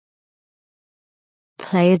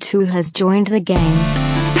Player 2 has joined the game.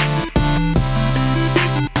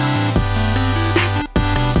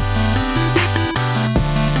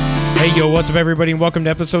 Hey, yo, what's up, everybody, and welcome to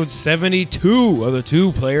episode 72 of the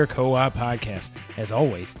Two Player Co-op Podcast. As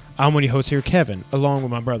always, I'm one of your hosts here, Kevin, along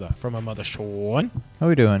with my brother from my mother, Sean. How are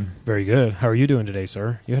we doing? Very good. How are you doing today,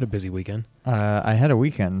 sir? You had a busy weekend. I had a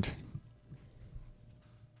weekend.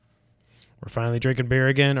 We're finally drinking beer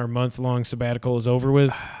again. Our month-long sabbatical is over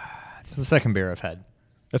with. It's the second beer I've had.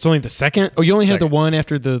 That's only the second? Oh, you only had the Second. one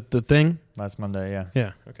after the thing? Last Monday, yeah.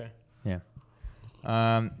 Yeah, okay.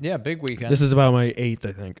 Yeah, big weekend. This is about my 8th,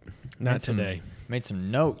 I think. Not Made some- today. Made some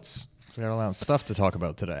notes. We got a lot of stuff to talk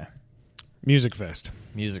about today. Music Fest.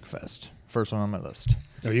 Music Fest. First one on my list.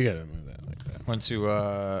 Oh, you got to move that like that. Went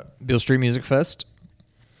to Beale Street Music Fest.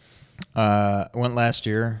 Went last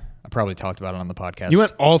year. I probably talked about it on the podcast. You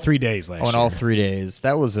went all 3 days last I went year. all 3 days.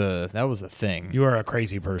 That was a thing. You are a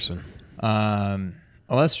crazy person.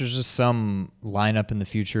 Unless there's just some lineup in the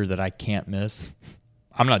future that I can't miss,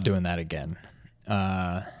 I'm not doing that again.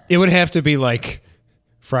 It would have to be like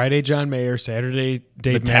Friday John Mayer, Saturday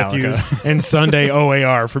Dave Metallica. Matthews, and Sunday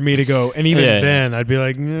OAR for me to go. And even Yeah, then, I'd be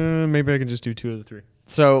like, maybe I can just do 2 of the 3.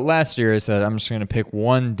 So last year I said I'm just going to pick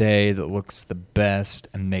one day that looks the best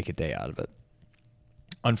and make a day out of it.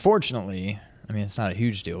 Unfortunately, I mean, it's not a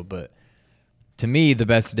huge deal, but to me, the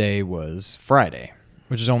best day was Friday,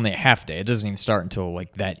 which is only a half day. It doesn't even start until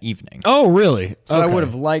like that evening. Oh, really? So I would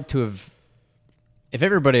have liked to have, if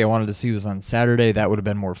everybody I wanted to see was on Saturday, that would have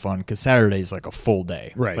been more fun because Saturday's like a full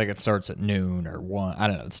day. Right. Like it starts at noon or 1. I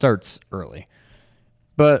don't know. It starts early.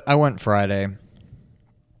 But I went Friday.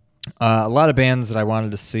 A lot of bands that I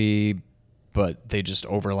wanted to see, but they just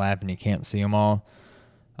overlap and you can't see them all.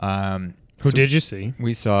 Who did you see?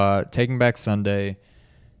 We saw Taking Back Sunday,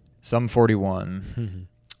 Sum 41,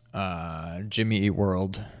 Jimmy Eat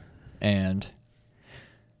World, and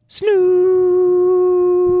Snoop.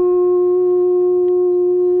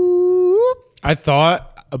 I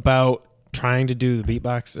thought about trying to do the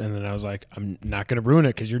beatbox, and then I was like, I'm not going to ruin it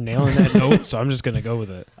because you're nailing that note, so I'm just going to go with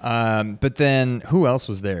it. But then who else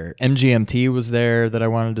was there? MGMT was there that I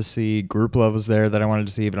wanted to see. Group Love was there that I wanted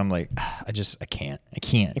to see, but I'm like, I can't. I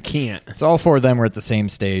can't. So all 4 of them were at the same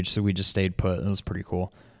stage, so we just stayed put. It was pretty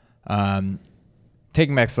cool.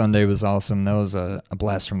 Taking Back Sunday was awesome. That was a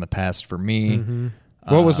blast from the past for me. Mm-hmm.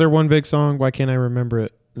 What was their one big song? Why can't I remember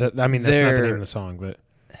it? That's not the Their- name of the song, but...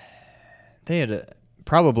 They had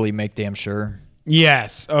probably Make Damn Sure.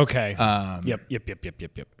 Yes, okay. Yep.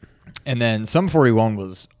 Yep. And then Sum 41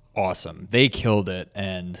 was awesome. They killed it,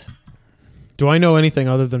 and Do I know anything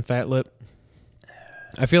other than Fat Lip?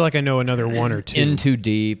 I feel like I know another one or two. In Too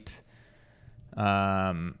Deep. That's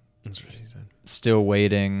what she said. Still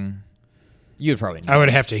Waiting. You'd probably know. I would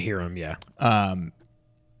have to hear them, yeah.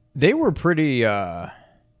 They were pretty...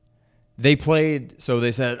 they played... So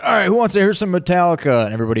they said, all right, who wants to hear some Metallica?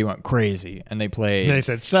 And everybody went crazy. And they played And they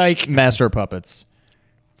said, psych. Master of Puppets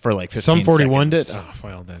for like 15 Some 41 seconds. did? Oh,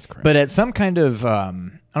 well, that's crazy. But at some kind of... I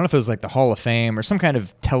don't know if it was like the Hall of Fame or some kind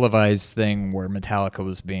of televised thing where Metallica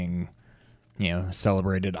was being,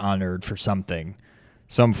 celebrated, honored for something.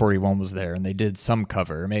 Sum 41 was there, and they did some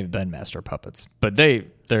cover. It may have been Master of Puppets. But they're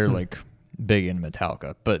like big in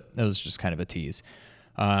Metallica. But it was just kind of a tease.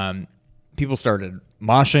 People started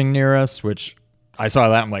moshing near us, which I saw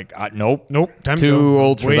that. I'm like, nope. Time to Too go.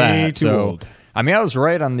 old for Way that. too So, old. I mean, I was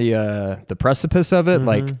right on the precipice of it. Mm-hmm.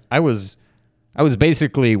 Like, I was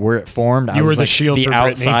basically where it formed. I You were was the like shield the for Britney.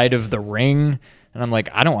 outside of the ring. And I'm like,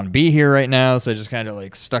 I don't want to be here right now. So I just kind of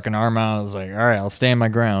like stuck an arm out. I was like, all right, I'll stand my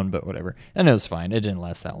ground, but whatever. And it was fine. It didn't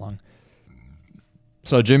last that long.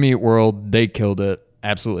 So Jimmy Eat World, they killed it.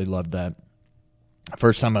 Absolutely loved that.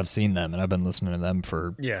 First time I've seen them, and I've been listening to them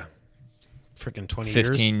for Yeah. Freaking 20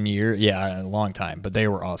 15 years. Yeah, a long time, but they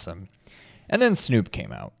were awesome. And then Snoop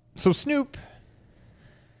came out. So Snoop,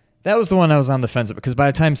 that was the one I was on the fence of, because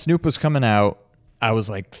by the time Snoop was coming out, I was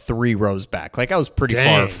like 3 rows back. Like I was pretty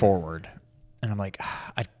far forward. And I'm like,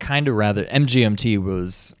 I'd kind of rather... MGMT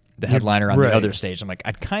was the headliner on right. the other stage. I'm like,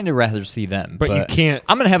 I'd kind of rather see them. But you can't...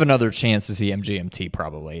 I'm going to have another chance to see MGMT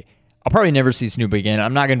probably. I'll probably never see Snoop again.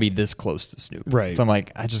 I'm not going to be this close to Snoop. Right. So I'm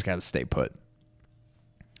like, I just got to stay put.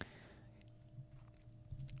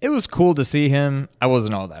 It was cool to see him. I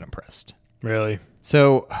wasn't all that impressed. Really?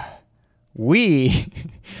 So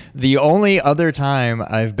the only other time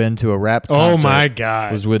I've been to a rap concert my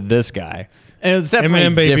God. was with this guy. And it was definitely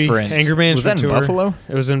Eminem, baby. different. Anger Management was that in Tour. Buffalo?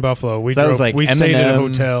 It was in Buffalo. We So that was like we stayed at a Eminem,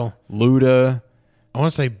 hotel. Luda, I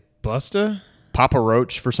want to say Busta? Papa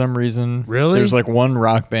Roach for some reason. Really? There's like one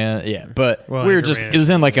rock band. Yeah, but Well, we were Anger just, it Management. was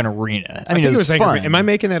in like an arena. I mean, think it was Anger fun. Am I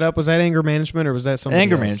making that up? Was that Anger Management or was that something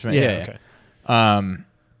Anger else? Management, yeah. Okay.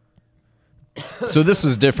 So this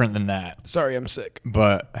was different than that, Sorry, I'm sick.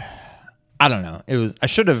 but I don't know. I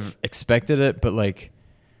should have expected it, but like.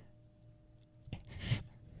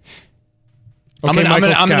 Okay,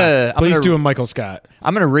 Michael Scott. Please do a I'm Michael Scott.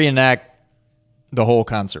 gonna reenact the whole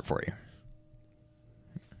concert for you.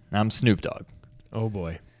 I'm Snoop Dogg. Oh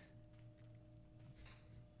boy.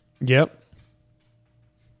 Yep.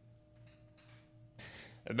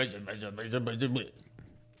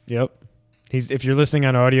 Yep. If you're listening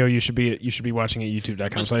on audio, you should be watching at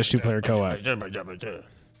youtube.com/2playercoop.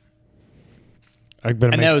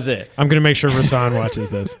 And that was it. I'm gonna make sure Rasan watches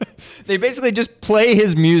this. They basically just play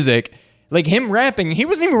his music, like him rapping. He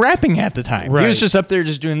wasn't even rapping half the time. Right. He was just up there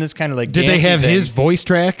just doing this kind of like. Did they have thing. his voice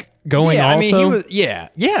track going? Yeah, also, I mean, he was,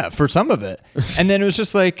 yeah, for some of it, and then it was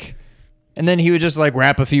just like, and then he would just like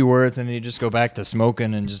rap a few words, and he'd just go back to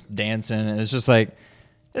smoking and just dancing, and it's just like.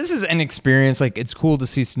 This is an experience. Like, it's cool to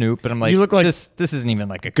see Snoop, but I'm like, you look like this isn't even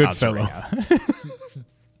like a good concert fellow. right now.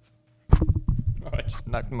 I just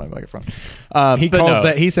knocked my microphone.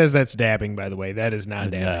 He says that's dabbing, by the way. That is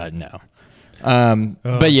not dabbing. No.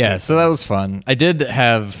 But yeah, so that was fun.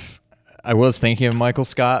 I was thinking of Michael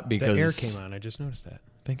Scott because the air came on. I just noticed that.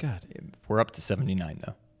 Thank God. We're up to 79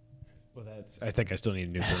 though. Well, I think I still need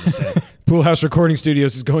a new thermostat. Pool House Recording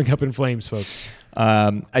Studios is going up in flames, folks.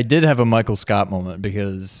 I did have a Michael Scott moment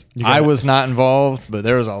because I was not involved, but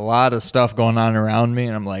there was a lot of stuff going on around me,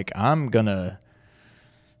 and I'm like,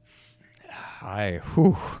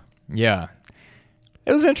 yeah.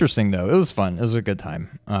 It was interesting though. It was fun. It was a good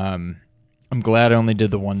time. I'm glad I only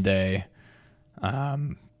did the one day,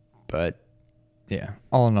 but yeah,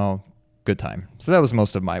 all in all, good time. So that was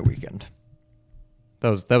most of my weekend. That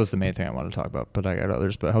was the main thing I wanted to talk about, but I got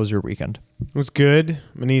others. But how was your weekend? It was good.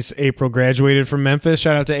 My niece April graduated from Memphis.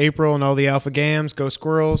 Shout out to April and all the Alpha Gams. Go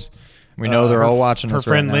Squirrels. We know they're all watching us right now. Her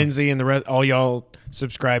friend now. Lindsay and the rest, all y'all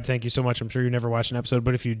subscribe. Thank you so much. I'm sure you never watched an episode,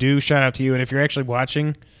 but if you do, shout out to you. And if you're actually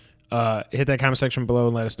watching, hit that comment section below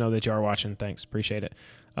and let us know that you are watching. Thanks. Appreciate it.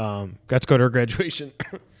 Got to go to her graduation.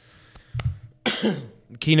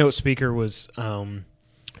 Keynote speaker was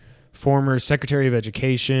former Secretary of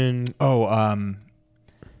Education.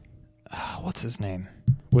 What's his name?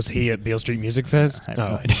 Was he at Beale Street Music Fest? I have no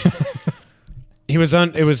idea. It was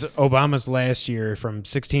Obama's last year from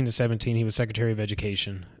 16 to 17. He was Secretary of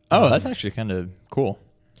Education. Oh, that's actually kind of cool.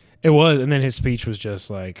 It was. And then his speech was just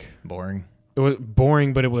like boring. It was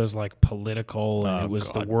boring, but it was like political. And Oh, it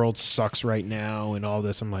was God. The world sucks right now and all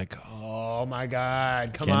this. I'm like, oh my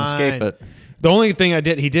God, come Can't on. escape it. The only thing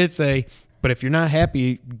he did say, but if you're not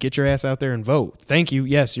happy, get your ass out there and vote. Thank you.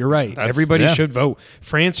 Yes, you're right. Everybody should vote.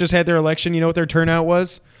 France just had their election. You know what their turnout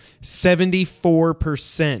was?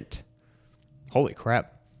 74%. Holy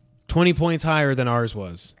crap. 20 points higher than ours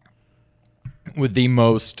was. With the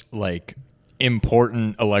most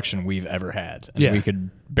important election we've ever had. And Yeah. we could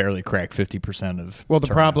barely crack 50% of Well, the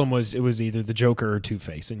turnout. problem was it was either the Joker or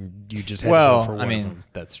Two-Face, and you just had to vote for one of them.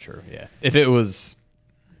 That's true, yeah. If it was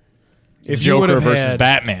If you Joker would've versus had-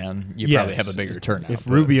 Batman, you probably Yes. have a bigger turnout. If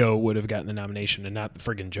but- Rubio would have gotten the nomination and not the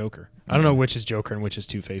friggin' Joker. I don't know which is Joker and which is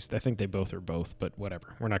Two-Face. I think they both are both, but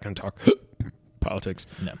whatever. We're not going to talk politics.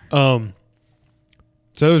 No.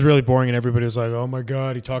 So it was really boring, and everybody was like, oh my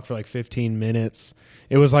God, he talked for like 15 minutes.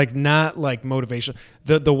 It was like not like motivation.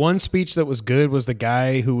 The one speech that was good was the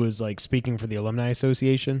guy who was like speaking for the Alumni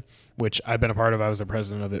Association, which I've been a part of. I was the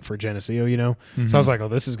president of it for Geneseo, you know? So I was like, oh,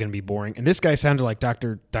 this is going to be boring. And this guy sounded like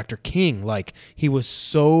Dr. King. Like he was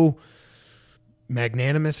so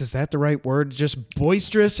magnanimous. Is that the right word? Just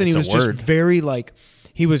boisterous. And he was just very like,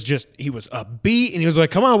 he was upbeat, and he was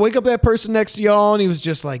like, come on, wake up that person next to y'all. And he was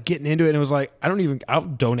just like getting into it. And it was like, I'll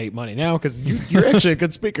donate money now because you're actually a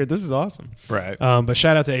good speaker. This is awesome. Right. But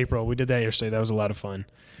shout out to April. We did that yesterday. That was a lot of fun.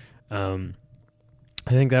 I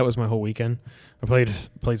think that was my whole weekend. I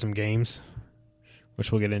played some games,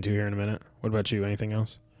 which we'll get into here in a minute. What about you? Anything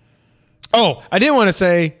else? Oh, I did want to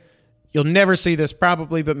say, you'll never see this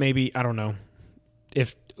probably, but maybe, I don't know.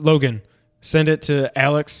 If Logan, send it to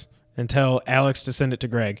Alex and tell Alex to send it to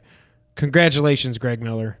Greg. Congratulations, Greg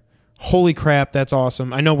Miller. Holy crap, that's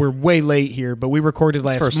awesome. I know we're way late here, but we recorded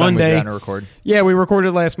last First time we've Monday. gotten to record. Yeah, we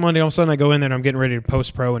recorded last Monday. All of a sudden, I go in there and I'm getting ready to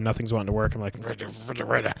post pro and nothing's wanting to work. I'm like,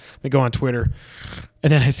 let me go on Twitter.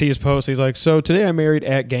 And then I see his post. He's like, so today I married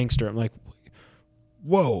at Gangster. I'm like,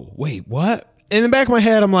 whoa, wait, what? In the back of my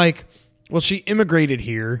head, I'm like, well, she immigrated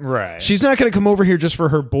here. Right. She's not going to come over here just for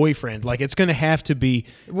her boyfriend. Like, it's going to have to be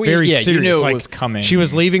very serious. You knew it like, was coming. She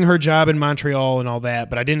was leaving her job in Montreal and all that,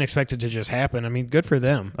 but I didn't expect it to just happen. I mean, good for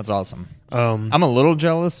them. That's awesome. I'm a little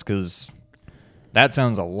jealous because that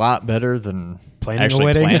sounds a lot better than Planning a actually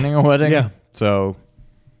wedding? planning a wedding. Yeah. So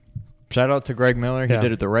Shout out to Greg Miller. He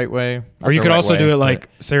did it the right way. Or you could also do it like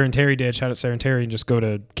Sarah and Terry did. Shout out Sarah and Terry and just go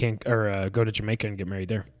to go to Jamaica and get married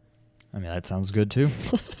there. I mean, that sounds good too.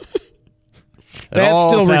 That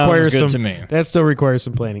still requires good some. to me. That still requires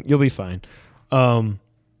some planning. You'll be fine.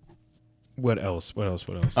 What else?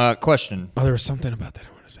 Question Oh, there was something about that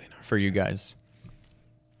I want to say now. for you guys.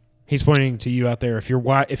 He's pointing to you out there. If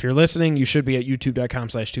you're listening, you should be at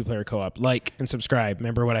youtube.com/2playercoop. Like and subscribe.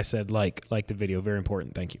 Remember what I said. Like the video. Very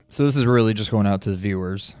important. Thank you. So this is really just going out to the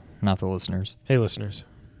viewers, not the listeners. Hey, listeners.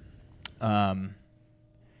 So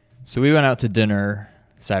we went out to dinner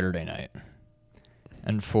Saturday night,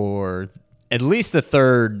 and for at least the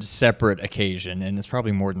third separate occasion, and it's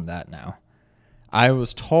probably more than that now, I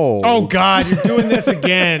was told... Oh, God, you're doing this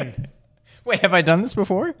again. Wait, have I done this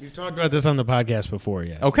before? You've talked about this on the podcast before,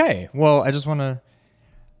 yes. Okay, well, I just want to...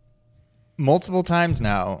 Multiple times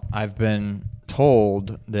now, I've been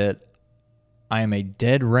told that I am a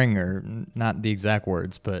dead ringer, not the exact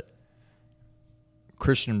words, but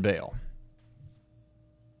Christian Bale.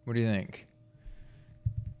 What do you think?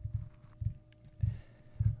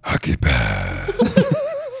 Hockey pads.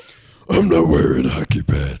 I'm not wearing hockey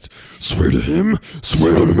pads. Swear to him,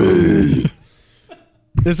 swear to me.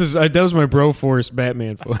 This is that was my Broforce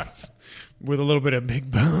Batman voice with a little bit of big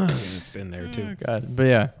buzz in there too. Oh, God. But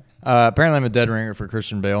yeah, apparently I'm a dead ringer for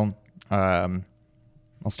Christian Bale. I'll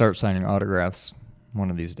start signing autographs one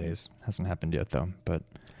of these days. Hasn't happened yet though, but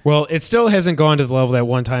Well, it still hasn't gone to the level that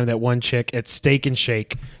one time that one chick at Steak and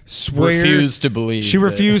Shake refused to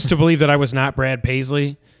believe that I was not Brad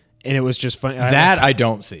Paisley, and it was just funny. I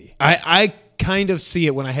don't see. I kind of see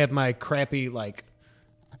it when I have my crappy like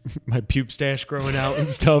my pube stash growing out and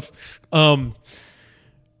stuff.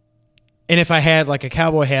 And if I had like a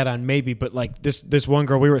cowboy hat on, maybe, but like this one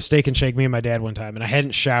girl, we were at Steak and Shake, me and my dad one time, and I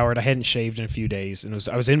hadn't showered, I hadn't shaved in a few days, and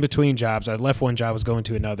I was in between jobs. I left one job, was going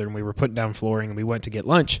to another, and we were putting down flooring, and we went to get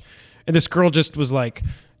lunch, and this girl just was like,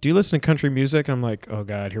 "Do you listen to country music?" And I'm like, "Oh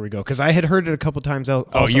God, here we go," because I had heard it a couple times.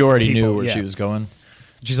 You already knew where she was going.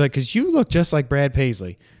 She's like, "Because you look just like Brad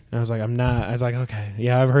Paisley," and I was like, "I'm not." I was like, "Okay,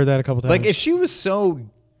 yeah, I've heard that a couple times." Like if she was so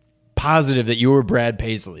positive that you were Brad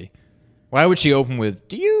Paisley, why would she open with,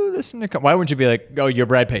 "Do you listen to..." Why wouldn't you be like, "Oh, you're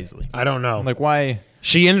Brad Paisley"? I don't know. Like, why?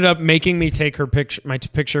 She ended up making me take her picture,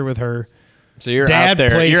 picture with her. So you're out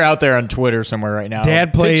there. You're out there on Twitter somewhere right now.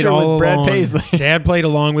 Dad played Picture all with Brad along. Paisley. Dad played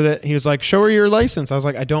along with it. He was like, "Show her your license." I was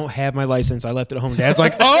like, "I don't have my license. I left it at home." Dad's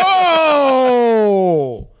like,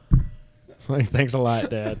 "Oh!" Like, thanks a lot,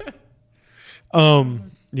 Dad.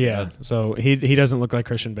 Yeah. So he doesn't look like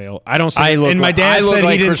Christian Bale. I don't see. And my dad said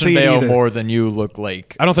he didn't Christian see it Bale either. more than you look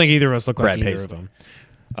like. I don't think either of us look Brad like either Paisley.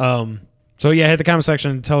 of them. So yeah, hit the comment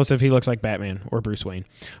section and tell us if he looks like Batman or Bruce Wayne.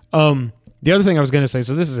 The other thing I was going to say,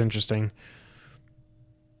 so this is interesting.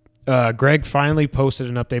 Greg finally posted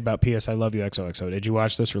an update about PS I Love You XOXO. Did you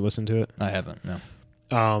watch this or listen to it? I haven't.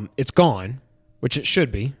 No. It's gone, which it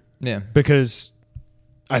should be. Yeah. Because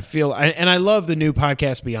I feel, and I love the new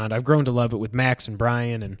podcast Beyond. I've grown to love it with Max and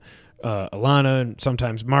Brian and Alana and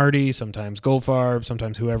sometimes Marty, sometimes Goldfarb,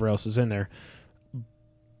 sometimes whoever else is in there.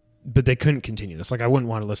 But they couldn't continue this. Like I wouldn't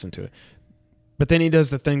want to listen to it. But then he does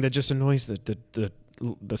the thing that just annoys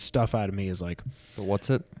the stuff out of me is like What's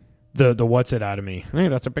it? the what's it out of me. Hey,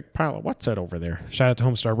 that's a big pile of what's it over there. Shout out to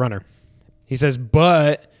Homestar Runner. He says,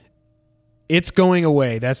 but it's going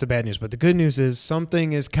away. That's the bad news. But the good news is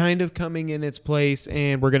something is kind of coming in its place,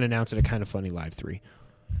 and we're going to announce it at Kind of Funny Live 3.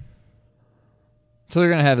 So they're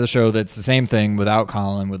going to have the show that's the same thing without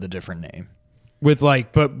Colin with a different name. With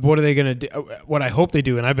like, but what are they going to do? What I hope they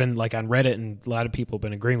do, and I've been like on Reddit, and a lot of people have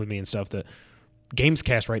been agreeing with me and stuff, that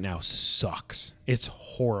Gamescast right now sucks. It's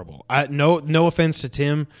horrible. No offense to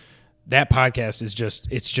Tim. That podcast is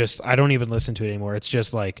just, I don't even listen to it anymore. It's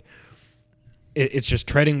just like, it's just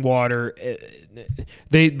treading water.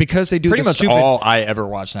 Because they do Pretty the much stupid, all I ever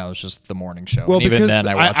watch now is just the morning show. well, and even because then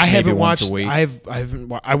I watch I maybe haven't once watched. a week.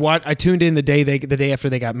 I tuned in the day after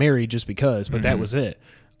they got married just because, but that was it.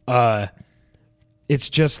 It's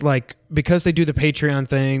just like because they do the Patreon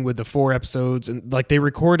thing with the 4 episodes and like they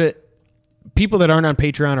record it. People that aren't on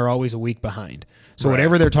Patreon are always a week behind. So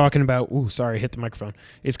whatever they're talking about, hit the microphone,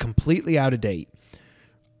 is completely out of date.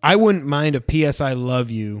 I wouldn't mind a PS I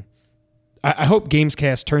Love You. I hope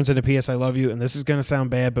Gamescast turns into PS I Love You, and this is going to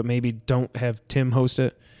sound bad, but maybe don't have Tim host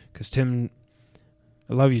it, because Tim,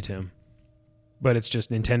 I love you, Tim, but it's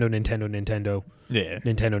just Nintendo. Yeah.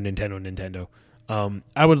 Nintendo.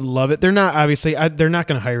 I would love it. They're not, obviously, they're not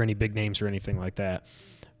going to hire any big names or anything like that.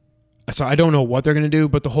 So I don't know what they're going to do,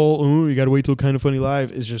 but the whole, you got to wait till Kind of Funny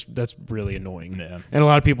Live is just, that's really annoying. Yeah. And a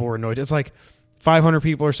lot of people were annoyed. It's like 500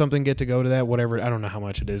 people or something get to go to that, whatever. I don't know how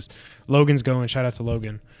much it is. Logan's going. Shout out to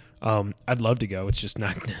Logan. I'd love to go. It's just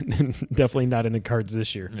not definitely not in the cards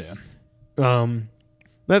this year. Yeah.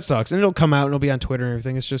 That sucks, and it'll come out and it'll be on Twitter and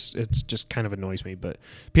everything. It's just kind of annoys me. But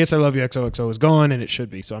PS I Love You XOXO is gone, and it should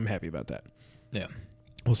be, so I'm happy about that. Yeah.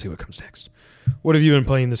 We'll see what comes next. What have you been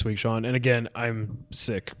playing this week, Sean? And again, I'm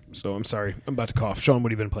sick, so I'm sorry. I'm about to cough. Sean,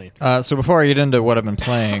 what have you been playing? So before I get into what I've been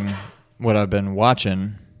playing, what I've been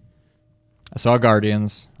watching, I saw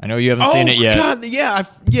Guardians. I know you haven't seen it yet. God, yeah,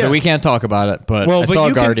 yes. So we can't talk about it, but I saw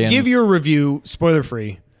you Guardians. Can give your review, spoiler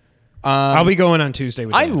free. I'll be going on Tuesday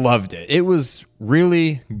with I you. loved it. It was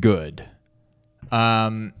really good.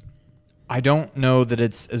 I don't know that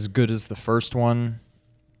it's as good as the first one.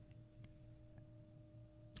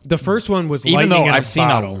 The first one was Even though lightning in I've seen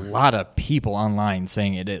bottle. a lot of people online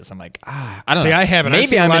saying it is. I'm like, I don't know. See, I haven't. I've Maybe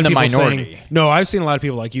seen a I'm lot in of the people minority. saying- no, I've seen a lot of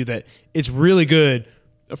people like you that it's really good.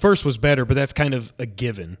 The first was better, but that's kind of a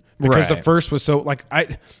given because the Right. first was so like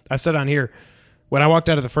I've said on here when I walked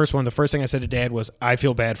out of the first one, the first thing I said to Dad was, "I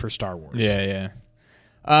feel bad for Star Wars." Yeah.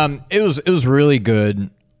 It was really good.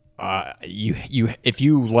 You if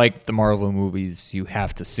you like the Marvel movies, you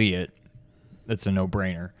have to see it. That's a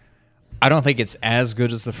no-brainer. I don't think it's as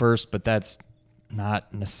good as the first, but that's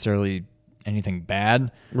not necessarily anything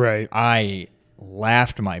bad. Right. I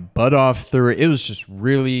laughed my butt off through it. It was just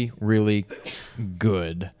really, really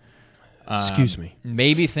good. Excuse me.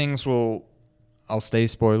 Maybe things will... I'll stay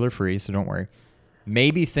spoiler-free, so don't worry.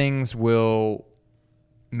 Maybe things will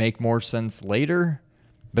make more sense later,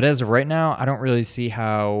 but as of right now, I don't really see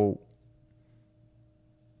how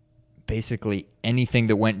basically anything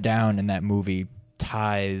that went down in that movie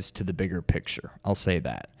ties to the bigger picture. I'll say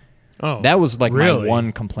that. Oh, That was like really? my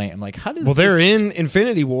one complaint. I'm like, how does Well, they're this... in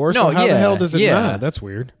Infinity War, so No, how the yeah, hell does it yeah. not? That's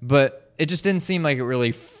weird. But it just didn't seem like it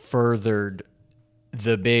really furthered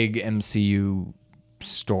the big MCU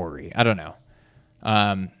story. I don't know.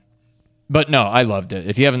 But no, I loved it.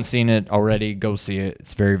 If you haven't seen it already, go see it.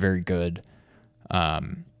 It's very, very good.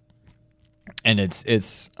 And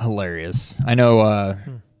it's hilarious. I know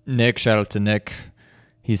Nick, shout out to Nick.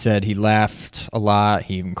 He said he laughed a lot.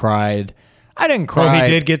 He even cried. I didn't cry. Oh, he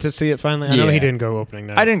did get to see it finally? I know Yeah. he didn't go opening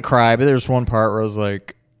night. I didn't cry, but there's one part where I was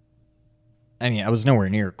like, I mean, I was nowhere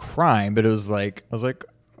near crying, but it was like, I was like,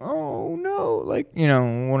 oh no, like, you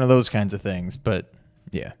know, one of those kinds of things. But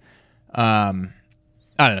yeah, I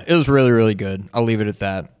don't know. It was really, really good. I'll leave it at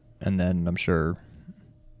that. And then I'm sure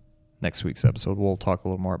next week's episode, we'll talk a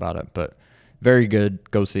little more about it, but very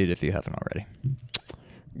good. Go see it if you haven't already.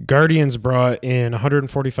 Guardians brought in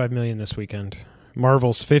 $145 million this weekend.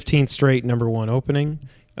 Marvel's 15th straight number one opening,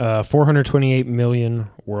 $428 million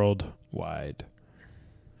worldwide.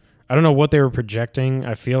 I don't know what they were projecting.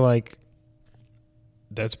 I feel like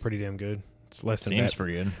that's pretty damn good. It's less than Seems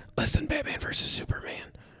pretty good. less than Batman versus Superman.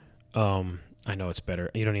 I know it's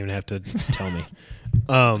better. You don't even have to tell me.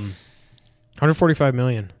 145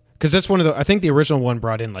 million. Because that's one of the. I think the original one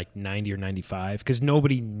brought in like 90 or 95 because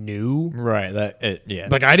nobody knew. Right. Yeah.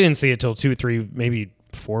 Like I didn't see it till 2 or 3, maybe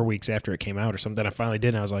 4 weeks after it came out or something. I finally did,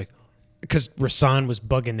 and I was like, because Rasan was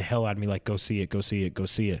bugging the hell out of me, like, go see it, go see it, go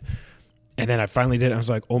see it. And then I finally did. I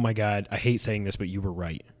was like, oh my God, I hate saying this, but you were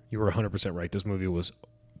right. You were 100% right. This movie was,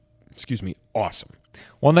 awesome.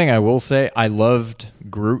 One thing I will say, I loved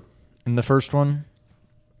Groot in the first one.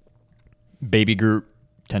 Baby Groot,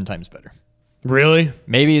 10 times better. Really?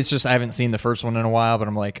 Maybe it's just I haven't seen the first one in a while, but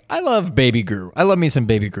I'm like, I love Baby Groot. I love me some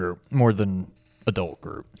Baby Groot more than adult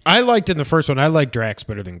Groot. I liked in the first one. I liked Drax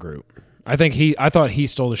better than Groot. I thought he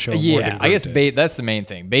stole the show more than Yeah, Groot I guess did. that's the main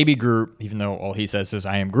thing. Baby Groot, even though all he says is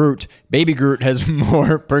I am Groot, Baby Groot has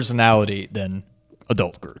more personality than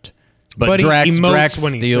adult Groot. But he Drax emotes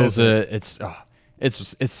when he steals says it.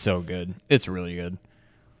 It's so good. It's really good.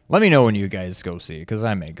 Let me know when you guys go see it because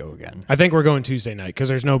I may go again. I think we're going Tuesday night because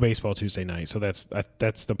there's no baseball Tuesday night, so that's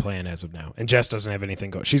the plan as of now. And Jess doesn't have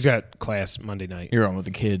anything going. She's got class Monday night. You're on with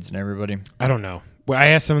the kids and everybody. I don't know. Well, I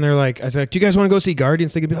asked them, and they're like, I said, do you guys want to go see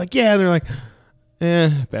Guardians? They could be like, yeah. And they're like,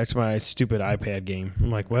 back to my stupid iPad game.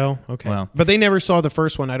 I'm like, well, okay. Well. But they never saw the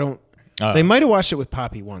first one. Oh. They might have watched it with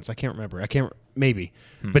Poppy once. I can't remember. Maybe.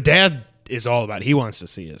 But Dad is all about it. He wants to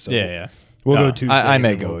see it. So Yeah. We'll No, go Tuesday. I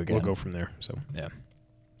may and go we'll, again. We'll go from there. So Yeah.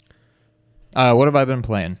 What have I been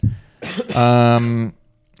playing?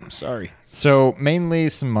 sorry. So mainly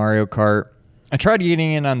some Mario Kart. I tried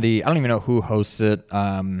getting in on I don't even know who hosts it.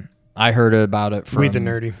 I heard about it from We the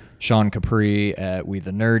Nerdy. Sean Capri at We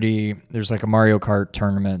the Nerdy. There's like a Mario Kart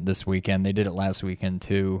tournament this weekend. They did it last weekend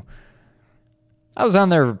too. I was on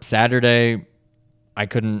there Saturday. I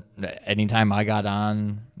couldn't, anytime I got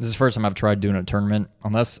on, this is the first time I've tried doing a tournament,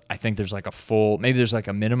 unless I think there's like maybe there's like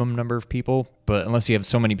a minimum number of people, but unless you have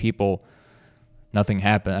so many people, nothing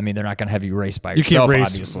happened. I mean, they're not going to have you race by You yourself, can't race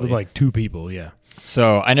obviously. with like 2 people. Yeah.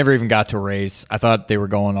 So I never even got to race. I thought they were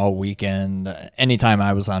going all weekend. Anytime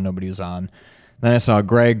I was on, nobody was on. Then I saw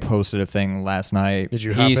Greg posted a thing last night. Did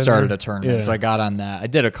you hop He in started there? a tournament, Yeah. so I got on that. I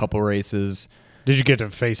did a couple races. Did you get to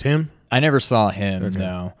face him? I never saw him, Okay.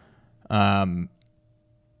 no.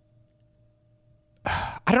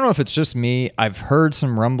 I don't know if it's just me. I've heard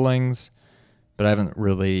some rumblings, but I haven't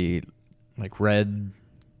really like read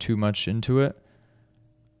too much into it.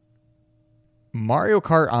 Mario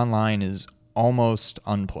Kart Online is almost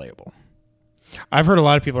unplayable. I've heard a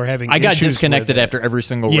lot of people are having. I got issues disconnected with it. after every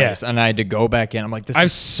single Yeah. race, and I had to go back in. I'm like, this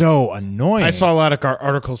is so annoying. I saw a lot of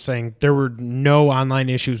articles saying there were no online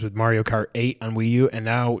issues with Mario Kart 8 on Wii U, and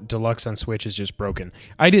now Deluxe on Switch is just broken.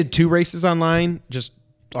 I did 2 races online.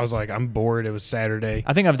 I was like, I'm bored. It was Saturday.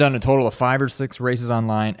 I think I've done a total of 5 or 6 races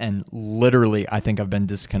online, and literally, I think I've been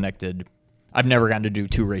disconnected. I've never gotten to do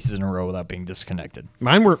 2 races in a row without being disconnected.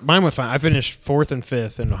 Mine were fine. I finished 4th and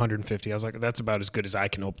 5th in 150. I was like, that's about as good as I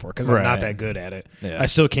can hope for because I'm Right. not that good at it. Yeah. I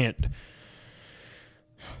still can't.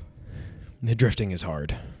 The drifting is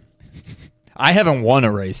hard. I haven't won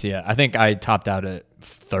a race yet. I think I topped out at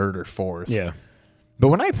 3rd or 4th. Yeah. But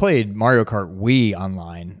when I played Mario Kart Wii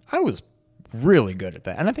online, I was really good at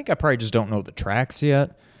that. And I think I probably just don't know the tracks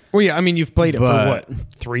yet. Well, yeah. I mean, you've played it But- for what?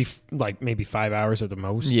 3, like maybe 5 hours at the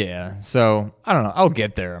most. Yeah. So I don't know. I'll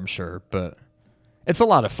get there, I'm sure. But it's a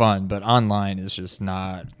lot of fun. But online is just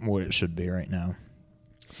not what it should be right now.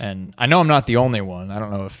 And I know I'm not the only one. I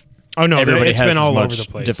don't know if Oh no, everybody it's has been as all over much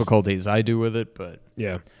the place. difficulty as I do with it. But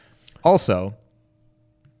Yeah. also,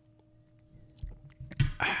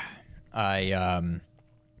 I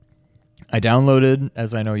downloaded,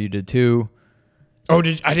 as I know you did too, Oh,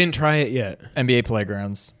 I didn't try it yet. NBA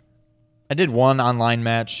Playgrounds. I did one online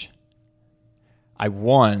match. I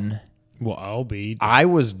won. Well, I'll be. I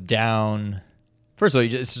was down. First of all,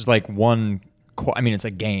 it's just like one. I mean, it's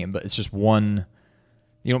a game, but it's just one.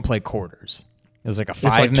 You don't play quarters. It was like a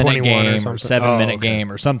like 5-minute 21 or game or something. 7-minute Oh, okay.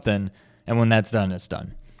 game or something. And when that's done, it's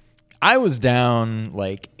done. I was down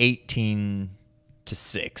like 18-6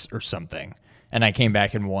 or something. And I came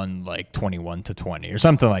back and won like 21-20 or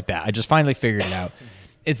something like that. I just finally figured it out.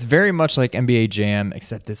 It's very much like NBA Jam,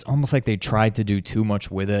 except it's almost like they tried to do too much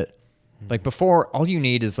with it. Like before, all you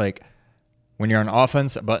need is like when you're on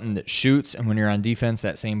offense, a button that shoots, and when you're on defense,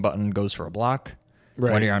 that same button goes for a block.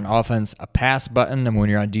 Right. When you're on offense, a pass button, and when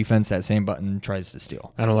you're on defense, that same button tries to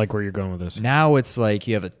steal. I don't like where you're going with this. Now it's like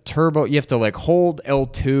you have a turbo. You have to like hold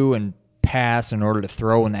L2 and pass in order to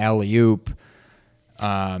throw an alley-oop.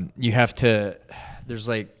 You have to. There's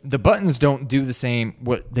like the buttons don't do the same.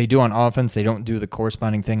 What they do on offense, they don't do the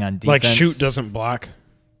corresponding thing on defense. Like shoot doesn't block.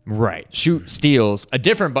 Right. Shoot steals. A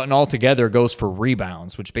different button altogether goes for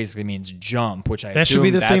rebounds, which basically means jump, which I That should assume be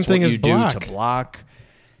the that's same thing what as you block. do to block.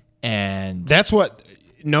 And That's what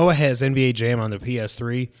Noah has NBA Jam on the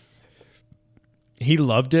PS3. He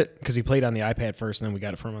loved it because he played on the iPad first, and then we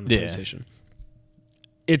got it for him on the Yeah. PlayStation.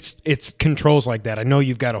 It's controls like that. I know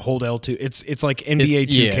you've got to hold L2. It's like NBA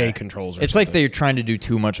 2K controls. Or It's like something. they're trying to do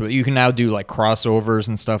too much with it. You can now do like crossovers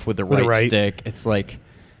and stuff with the With the right right. stick. It's like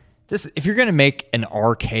this. If you're gonna make an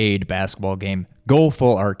arcade basketball game, go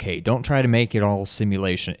full arcade. Don't try to make it all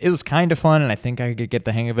simulation. It was kind of fun, and I think I could get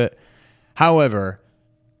the hang of it. However,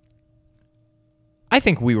 I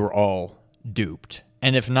think we were all duped,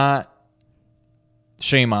 and if not,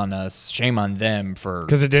 shame on us. Shame on them for.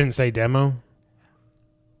 because it didn't say demo.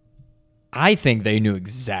 I think they knew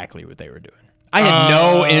exactly what they were doing. I had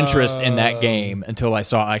no interest in that game until I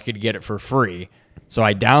saw I could get it for free. So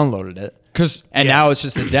I downloaded it. And now it's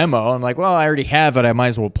just a demo. I'm like, well, I already have it. I might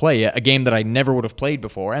as well play it. A game that I never would have played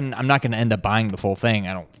before. And I'm not going to end up buying the full thing,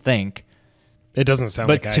 I don't think. It doesn't sound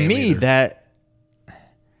But like I to am me, either. that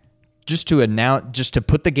just to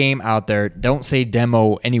put the game out there, don't say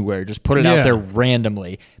demo anywhere. Just put it Yeah. out there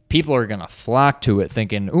randomly. People are going to flock to it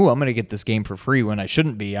thinking, ooh, I'm going to get this game for free when I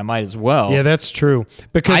shouldn't be. I might as well. Yeah, that's true.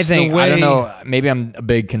 Because I think, the way, I don't know, maybe I'm a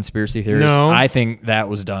big conspiracy theorist. No. I think that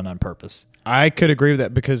was done on purpose. I could agree with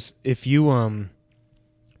that because if you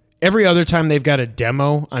every other time they've got a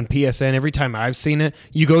demo on PSN, every time I've seen it,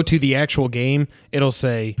 you go to the actual game, it'll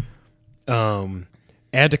say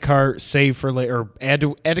add to cart, save for later, or add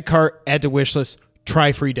to cart, add to wish list,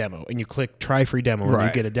 try free demo, and you click try free demo, and you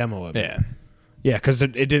Right. get a demo of it. Yeah. Yeah, because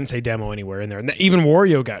it didn't say demo anywhere in there, and even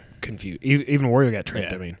Wario got confused. Even Wario got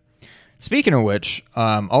tricked. Yeah. I mean, Speaking of which,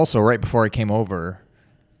 also right before I came over,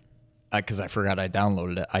 because I forgot I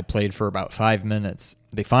downloaded it, I played for about 5 minutes.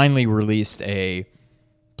 They finally released a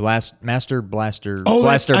Blaster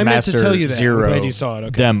I meant to tell you that. I'm Zero glad you saw it.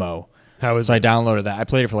 Okay. demo. How is So I it? downloaded that. I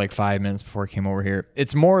played it for like 5 minutes before I came over here.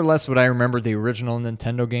 It's more or less what I remember the original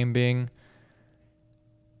Nintendo game being.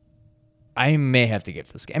 I may have to get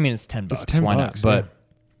this game. I mean, it's $10. It's $10, Why not? But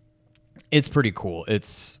yeah. it's pretty cool.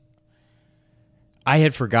 I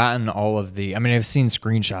had forgotten all of the. I mean, I've seen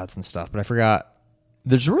screenshots and stuff, but I forgot.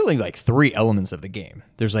 There's really like 3 elements of the game.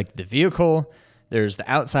 There's like the vehicle. There's the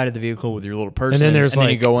outside of the vehicle with your little person. And then there's you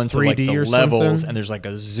like go into like 3D the or levels, something? and there's like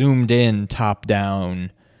a zoomed in top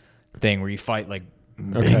down thing where you fight like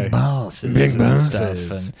Okay. big bosses Big and bosses. stuff.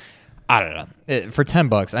 And I don't know. For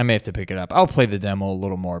 $10, I may have to pick it up. I'll play the demo a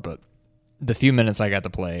little more, but the few minutes I got to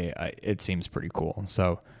play, it seems pretty cool.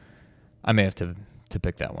 So I may have to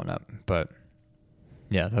pick that one up. But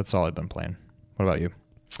yeah, that's all I've been playing. What about you?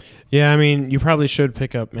 Yeah, I mean, you probably should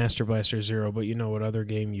pick up Master Blaster Zero, but you know what other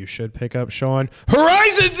game you should pick up, Sean?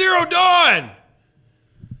 Horizon Zero Dawn!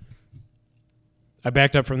 I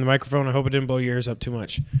backed up from the microphone. I hope it didn't blow your ears up too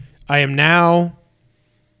much. I am now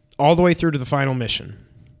all the way through to the final mission.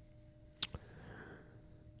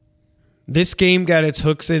 This game got its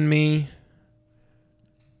hooks in me.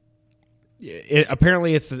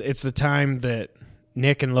 Apparently, it's the time that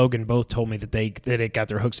Nick and Logan both told me that it got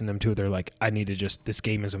their hooks in them too. They're like, I need to this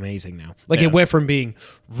game is amazing now. Like Yeah. it went from being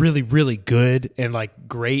really, really good and like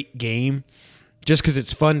great game just because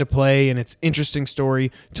it's fun to play and it's interesting story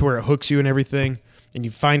to where it hooks you and everything. And you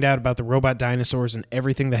find out about the robot dinosaurs and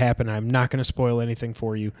everything that happened. I'm not going to spoil anything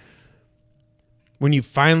for you. When you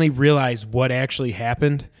finally realize what actually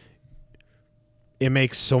happened, it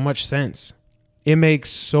makes so much sense. It makes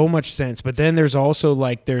so much sense. But then there's also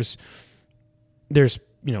like there's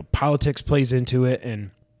politics plays into it,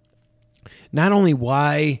 and not only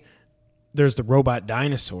why there's the robot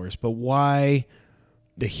dinosaurs, but why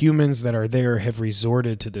the humans that are there have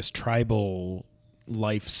resorted to this tribal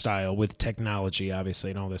lifestyle with technology,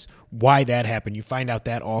 obviously, and all this. Why that happened, you find out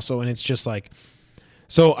that also, and it's just like.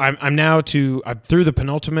 So I'm through the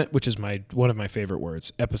penultimate, which is one of my favorite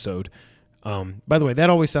words, episode. By the way, that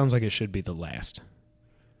always sounds like it should be the last.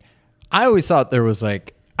 I always thought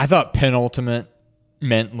I thought penultimate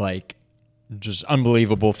meant like just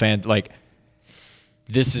unbelievable like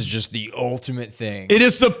this is just the ultimate thing. It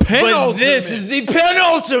is the penultimate. But this is the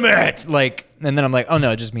penultimate. Like, and then I'm like, oh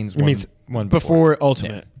no, it just means one before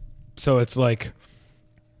ultimate. Yeah. So it's like,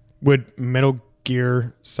 would Metal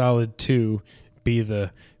Gear Solid 2 be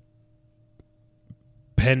the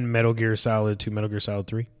pen Metal Gear Solid 2, Metal Gear Solid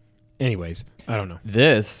 3? Anyways, I don't know.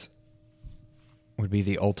 This would be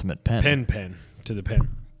the ultimate pen. Pen to the pen.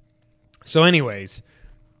 So anyways,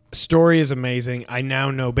 story is amazing. I now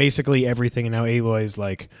know basically everything, and now Aloy is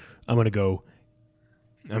like, I'm gonna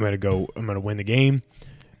win the game.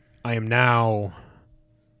 I am now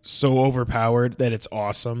so overpowered that it's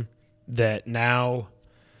awesome. That now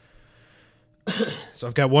so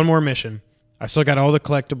I've got one more mission. I've still got all the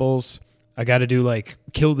collectibles. I got to do like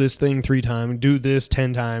kill this thing 3 times, do this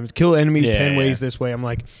 10 times, kill enemies 10 ways this way. I'm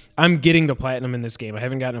like, I'm getting the platinum in this game. I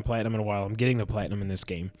haven't gotten a platinum in a while. I'm getting the platinum in this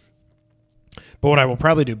game. But what I will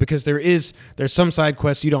probably do, because there's some side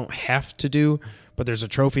quests you don't have to do, but there's a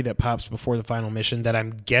trophy that pops before the final mission that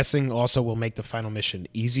I'm guessing also will make the final mission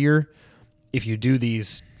easier if you do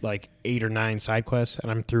these like 8 or 9 side quests, and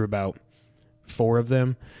I'm through about 4 of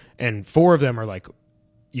them, and 4 of them are like,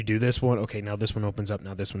 you do this one, okay, now this one opens up,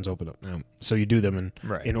 now this one's open up now. So you do them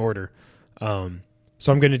in order.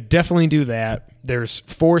 So I'm going to definitely do that. There's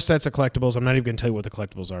 4 sets of collectibles. I'm not even going to tell you what the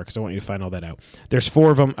collectibles are because I want you to find all that out. There's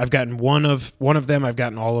 4 of them. I've gotten one of them. I've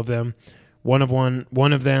gotten all of them. One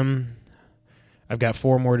of them, I've got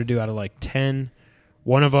 4 more to do out of like 10.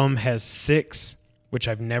 One of them has 6, which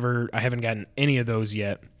I haven't gotten any of those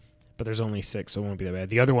yet, but there's only 6, so it won't be that bad.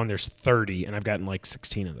 The other one, there's 30, and I've gotten like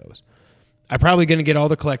 16 of those. I'm probably going to get all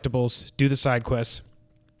the collectibles, do the side quests.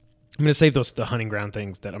 I'm going to save the hunting ground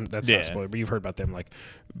things. That's not spoiler, but you've heard about them. Like,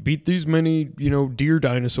 beat these many, deer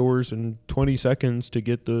dinosaurs in 20 seconds to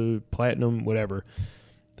get the platinum, whatever.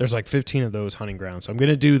 There's like 15 of those hunting grounds. So I'm going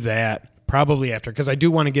to do that probably after, because I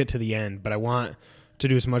do want to get to the end, but I want to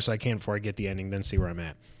do as much as I can before I get the ending, then see where I'm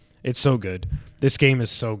at. It's so good. This game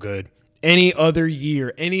is so good. Any other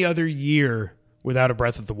year without a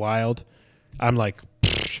Breath of the Wild, I'm like,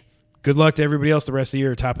 good luck to everybody else the rest of the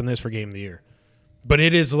year topping this for Game of the Year. But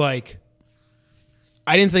it is like,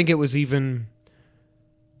 I didn't think it was even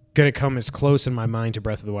going to come as close in my mind to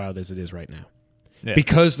Breath of the Wild as it is right now. Yeah.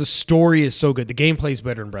 Because the story is so good. The gameplay is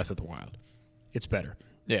better in Breath of the Wild. It's better.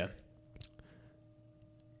 Yeah.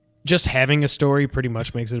 Just having a story pretty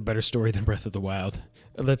much makes it a better story than Breath of the Wild.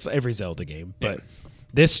 That's every Zelda game. But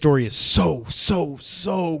this story is so, so,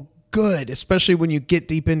 so good. Especially when you get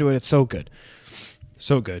deep into it, it's so good.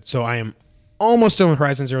 So good. So I am almost done with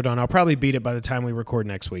Horizon Zero Dawn. I'll probably beat it by the time we record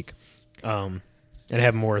next week, and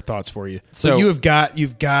have more thoughts for you. So you've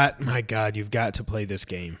got. My God, you've got to play this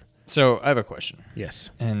game. So I have a question. Yes.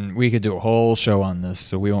 And we could do a whole show on this,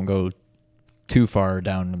 so we won't go too far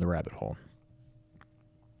down the rabbit hole.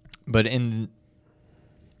 But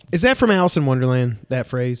is that from Alice in Wonderland, that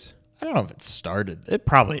phrase? I don't know if it started. It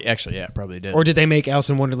probably did. Or did they make Alice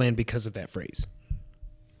in Wonderland because of that phrase?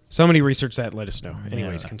 Somebody research that and let us know.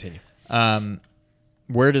 Anyways, continue.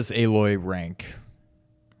 Where does Aloy rank?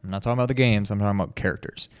 I'm not talking about the games. I'm talking about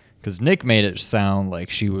characters. Because Nick made it sound like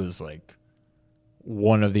she was like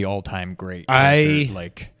one of the all-time great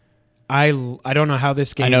characters. I don't know how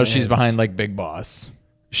this game I know ends. she's behind like Big Boss.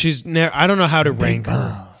 I don't know how to rank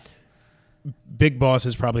her. Big Boss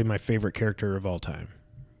is probably my favorite character of all time.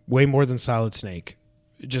 Way more than Solid Snake.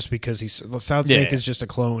 Just because Solid Snake is just a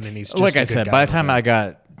clone and he's just like I said, by the time I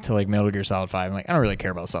got to like Metal Gear Solid 5, I'm like, I don't really care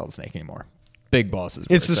about Solid Snake anymore. Big Boss is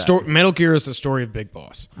it's the story. Metal Gear is the story of Big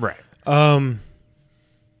Boss. Right. I don't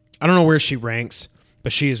know where she ranks,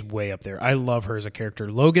 but she is way up there. I love her as a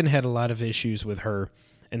character. Logan had a lot of issues with her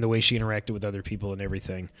and the way she interacted with other people and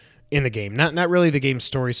everything in the game. Not really the game's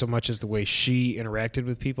story so much as the way she interacted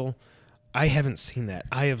with people. I haven't seen that.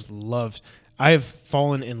 I have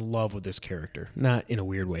fallen in love with this character. Not in a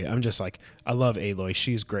weird way. I'm just like, I love Aloy.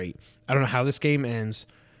 She's great. I don't know how this game ends.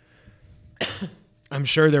 I'm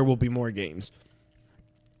sure there will be more games.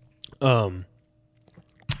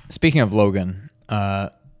 Speaking of Logan, we're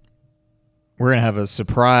going to have a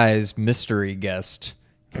surprise mystery guest.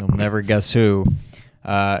 You'll never guess who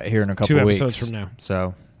here in a couple 2 weeks. episodes from now.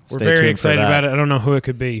 So we're very excited about it. I don't know who it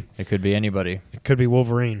could be. It could be anybody. It could be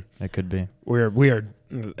Wolverine. It could be. We are.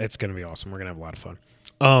 It's going to be awesome. We're going to have a lot of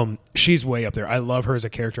fun. She's way up there. I love her as a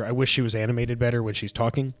character. I wish she was animated better when she's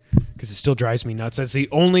talking because it still drives me nuts. That's the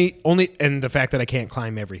only, and the fact that I can't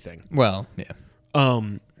climb everything. Well, yeah.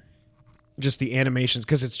 Just the animations,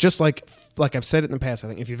 because it's just like I've said it in the past. I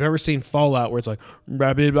think if you've ever seen Fallout, where it's like,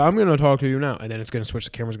 I'm going to talk to you now, and then it's going to switch.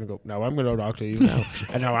 The camera's going to go, now I'm going to talk to you now,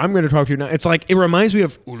 and now I'm going to talk to you now. It's like it reminds me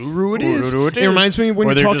of Uluru. It is. It reminds me when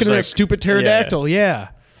you're talking to that stupid pterodactyl. Yeah.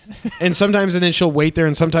 And then she'll wait there,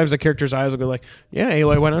 and sometimes the character's eyes will go like, yeah,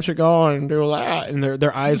 Aloy, why don't you go and do that? And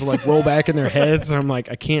their eyes will like roll back in their heads, and I'm like,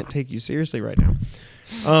 I can't take you seriously right now.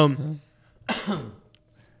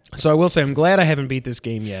 So I will say I'm glad I haven't beat this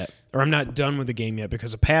game yet, or I'm not done with the game yet,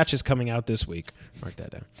 because a patch is coming out this week. Mark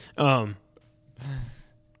that down.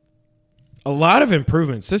 A lot of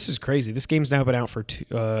improvements. This is crazy. This game's now been out for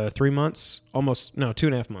 3 months,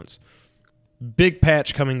 2.5 months. Big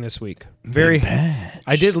patch coming this week. Big patch.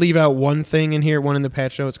 I did leave out one thing in here, one in the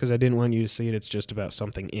patch notes, because I didn't want you to see it. It's just about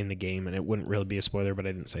something in the game, and it wouldn't really be a spoiler, but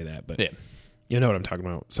I didn't say that. But you know what I'm talking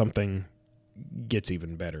about. Something gets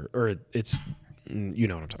even better, or it's, you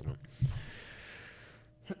know what I'm talking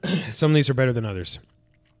about. Some of these are better than others.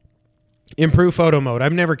 Improve photo mode.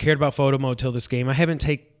 I've never cared about photo mode till this game. I haven't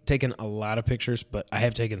taken a lot of pictures, but I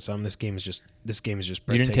have taken some. This game is just You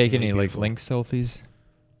didn't take any like link selfies?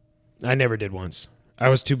 I never did once. I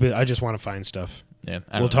was too busy. I just want to find stuff. Yeah,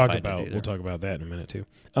 we'll talk about that in a minute too.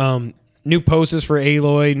 New poses for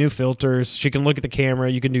Aloy, new filters. She can look at the camera.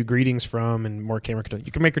 You can do greetings from and more camera control.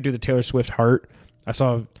 You can make her do the Taylor Swift heart. I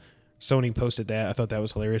saw Sony posted that. I thought that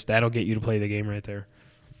was hilarious. That'll get you to play the game right there.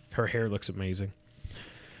 Her hair looks amazing.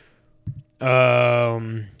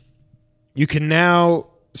 You can now,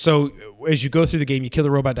 so as you go through the game, you kill the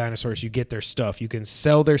robot dinosaurs, you get their stuff. You can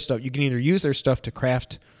sell their stuff. You can either use their stuff to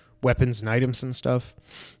craft weapons and items and stuff,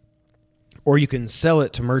 or you can sell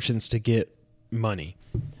it to merchants to get money.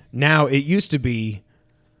 Now, it used to be,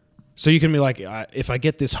 so you can be like, if I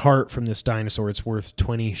get this heart from this dinosaur, it's worth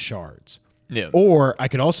 20 shards. Yeah. Or I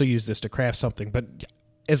could also use this to craft something. But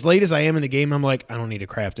as late as I am in the game, I'm like, I don't need to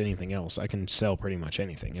craft anything else. I can sell pretty much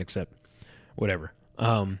anything except whatever.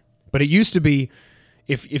 But it used to be,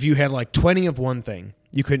 if you had like 20 of one thing,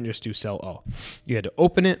 you couldn't just do sell all. You had to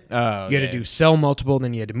open it. You had to do sell multiple.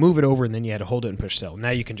 Then you had to move it over, and then you had to hold it and push sell. Now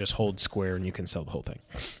you can just hold square, and you can sell the whole thing.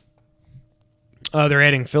 They're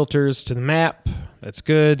adding filters to the map. That's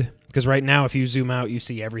good. Because right now, if you zoom out, you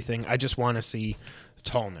see everything. I just want to see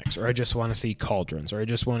Tallnecks, or I just want to see cauldrons, or I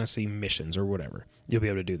just want to see missions, or whatever. You'll be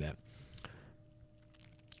able to do that.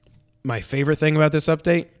 My favorite thing about this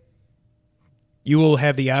update, you will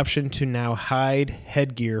have the option to now hide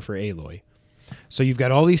headgear for Aloy. So you've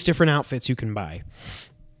got all these different outfits you can buy.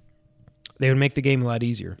 They would make the game a lot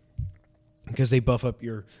easier because they buff up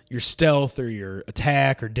your stealth or your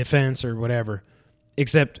attack or defense or whatever.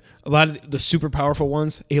 Except a lot of the super powerful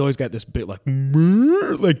ones, Aloy's got this bit like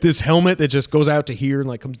this helmet that just goes out to here and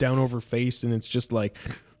like comes down over her face, and it's just like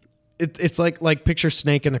it's like picture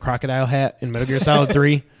Snake in the crocodile hat in Metal Gear Solid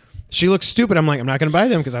 3. She looks stupid. I'm like, I'm not going to buy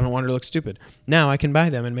them because I don't want her to look stupid. Now I can buy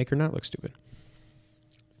them and make her not look stupid.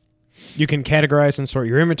 You can categorize and sort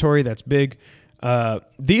your inventory. That's big.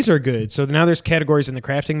 These are good. So now there's categories in the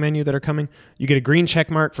crafting menu that are coming. You get a green check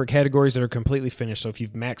mark for categories that are completely finished. So if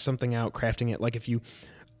you've maxed something out, crafting it, like if you,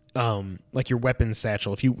 like your weapons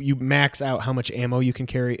satchel, if you max out how much ammo you can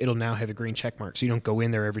carry, it'll now have a green check mark. So you don't go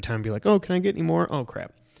in there every time and be like, oh, can I get any more? Oh,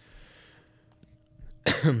 crap.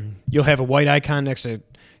 You'll have a white icon next to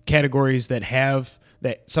categories that have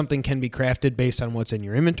that something can be crafted based on what's in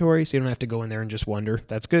your inventory. So you don't have to go in there and just wonder.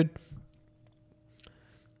 That's good.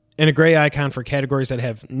 And a gray icon for categories that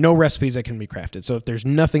have no recipes that can be crafted. So if there's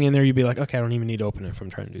nothing in there, you'd be like, okay, I don't even need to open it if I'm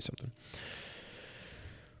trying to do something.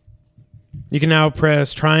 You can now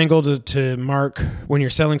press triangle to mark when you're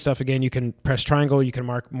selling stuff again. You can press triangle. You can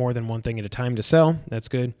mark more than one thing at a time to sell. That's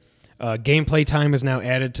good. Gameplay time is now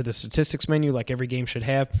added to the statistics menu like every game should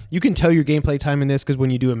have. You can tell your gameplay time in this because when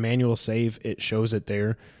you do a manual save, it shows it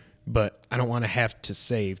there. But I don't want to have to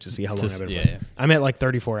save to see how long I've been playing. I'm at like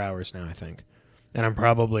 34 hours now, I think. And I'll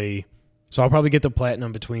probably get the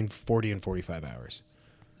platinum between 40 and 45 hours.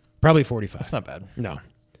 Probably 45. That's not bad. No.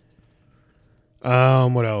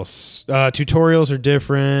 What else? Tutorials are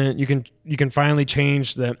different. You can finally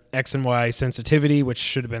change the X and Y sensitivity, which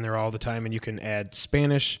should have been there all the time, and you can add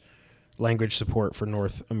Spanish language support for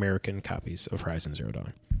North American copies of Horizon Zero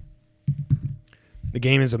Dawn. The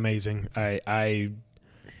game is amazing. Any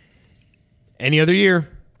other year,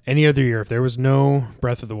 if there was no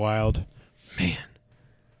Breath of the Wild, man,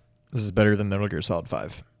 this is better than Metal Gear Solid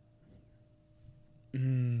 5.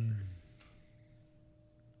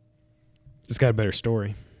 It's got a better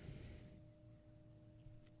story.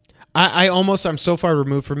 I'm so far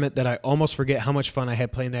removed from it that I almost forget how much fun I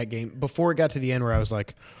had playing that game before it got to the end where I was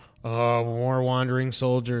like, oh, more wandering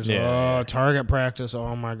soldiers. Target practice.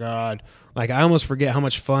 Oh my God. Like I almost forget how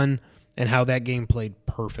much fun and how that game played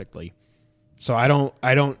perfectly. So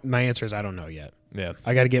my answer is I don't know yet. Yeah.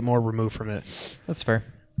 I got to get more removed from it. That's fair.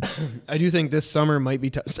 I do think this summer might be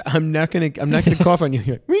tough. I'm not going to cough on you.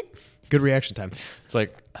 You're like, "Meep." Good reaction time. It's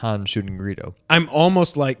like Han shooting Greedo. I'm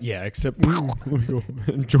almost like, yeah, except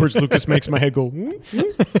George Lucas makes my head go.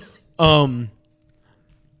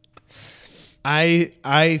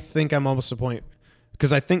 I think I'm almost to the point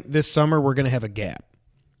because I think this summer we're going to have a gap.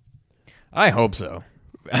 I hope so.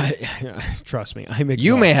 Trust me, I'm exhausted.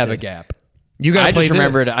 You may have a gap. You got to play just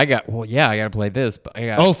remembered this. I got to play this, but I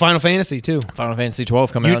got Final Fantasy too. Final Fantasy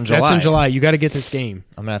 12 coming out in July. That's in July. You got to get this game.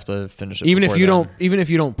 I'm gonna have to finish it. Even if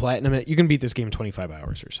you don't platinum it, you can beat this game in 25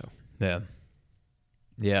 hours or so. Yeah.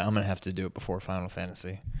 Yeah, I'm gonna have to do it before Final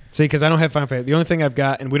Fantasy. See, because I don't have Final Fantasy. The only thing I've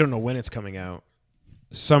got, and we don't know when it's coming out,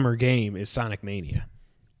 summer game is Sonic Mania,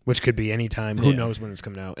 which could be any time. Who knows when it's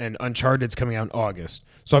coming out? And Uncharted's coming out in August.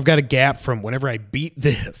 So I've got a gap from whenever I beat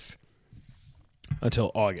this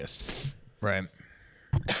until August. Right.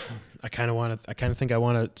 I kind of think I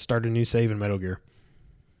want to start a new save in Metal Gear.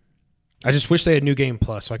 I just wish they had New Game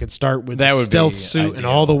Plus so I could start with the stealth suit and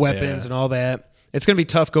all the weapons and all that. It's going to be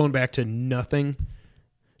tough going back to nothing.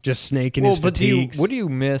 Just Snake and his fatigues. What do you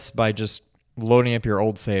miss by just loading up your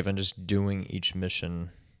old save and just doing each mission?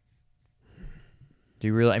 Do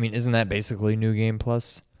you really? I mean, isn't that basically New Game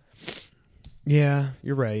Plus? Yeah,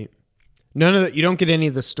 you're right. None of that. You don't get any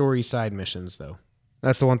of the story side missions though.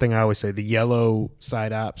 That's the one thing I always say. The yellow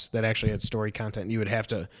side ops that actually had story content you would have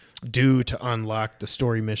to do to unlock the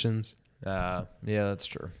story missions. Yeah, that's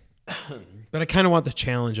true. But I kind of want the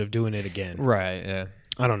challenge of doing it again. Right, yeah.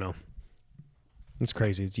 I don't know. It's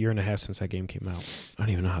crazy. It's a year and a half since that game came out. I don't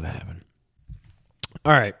even know how that happened.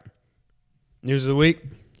 All right. News of the week.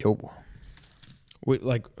 Yo.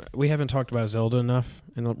 We haven't talked about Zelda enough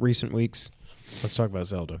in the recent weeks. Let's talk about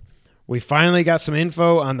Zelda. We finally got some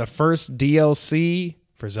info on the first DLC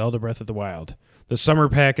for Zelda Breath of the Wild. The summer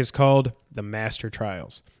pack is called the Master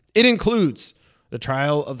Trials. It includes the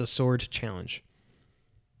Trial of the Sword Challenge,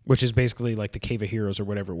 which is basically like the Cave of Heroes or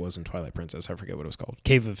whatever it was in Twilight Princess. I forget what it was called.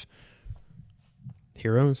 Cave of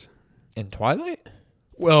Heroes? In Twilight?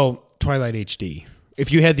 Well, Twilight HD.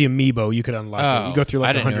 If you had the amiibo, you could unlock it. You go through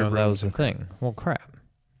like 100 rooms. That was a thing. Well, crap.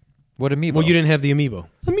 What amiibo? Well, you didn't have the amiibo.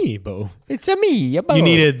 Amiibo. It's amiibo. You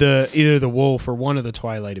needed either the wolf or one of the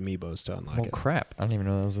Twilight amiibos to unlock it. Well, crap. I don't even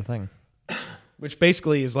know that was a thing. Which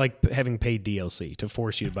basically is like having paid DLC to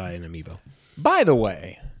force you to buy an amiibo. By the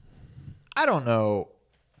way, I don't know.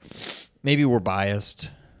 Maybe we're biased.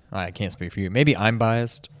 I can't speak for you. Maybe I'm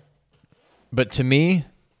biased. But to me,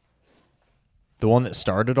 the one that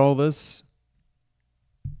started all this,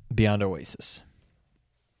 Beyond Oasis.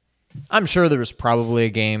 I'm sure there was probably a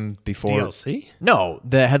game before. DLC? No,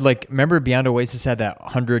 that had remember Beyond Oasis had that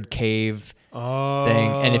 100 cave Oh, thing,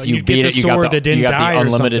 and if you you'd beat get it, the you got sword the, that didn't you got die the or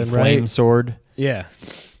unlimited something, flame right? sword. Yeah.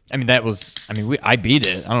 I mean, I beat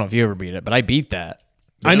it. I don't know if you ever beat it, but I beat that.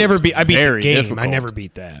 I beat the very game. difficult. I never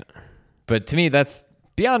beat that. But to me, that's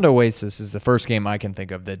Beyond Oasis is the first game I can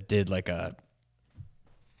think of that did like a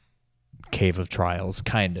Cave of Trials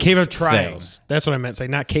kind of Cave of thing. Trials. That's what I meant to say,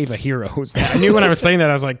 not Cave of Heroes. I knew when I was saying that,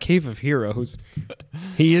 I was like, Cave of Heroes.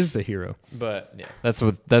 He is the hero. But yeah, that's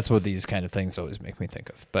what these kind of things always make me think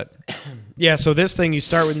of. But Yeah, so this thing, you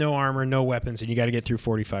start with no armor, no weapons, and you got to get through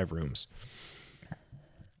 45 rooms.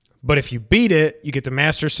 But if you beat it, you get the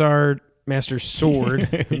Master Sword. I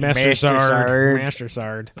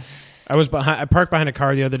parked behind a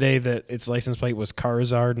car the other day that its license plate was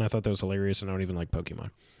Charizard, and I thought that was hilarious, and I don't even like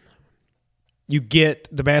Pokemon. You get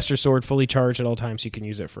the Master Sword fully charged at all times, so you can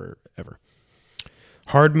use it forever.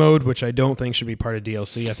 Hard mode, which I don't think should be part of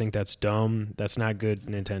DLC. I think that's dumb. That's not good,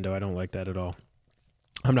 Nintendo. I don't like that at all.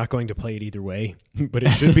 I'm not going to play it either way, but it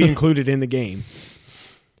should be included in the game.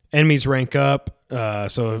 Enemies rank up.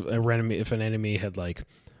 So if an enemy had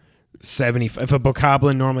 70, if a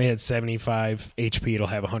Bokoblin normally had 75 HP, it'll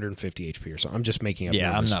have 150 HP or something. I'm just making up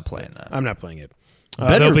yeah, numbers. I'm not playing that. I'm not playing it.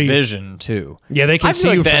 Better vision too. Yeah, they can I see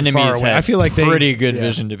feel you like the from enemies far away. had I feel like pretty good yeah.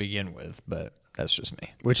 vision to begin with, but that's just me.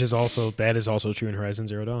 Which is also true in Horizon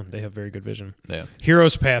Zero Dawn. They have very good vision. Yeah.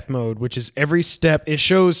 Heroes Path mode, which is every step. It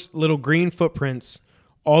shows little green footprints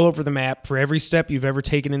all over the map for every step you've ever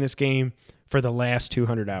taken in this game for the last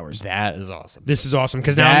 200 hours. That is awesome. This is awesome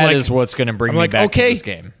because now That is what's going to bring me back to this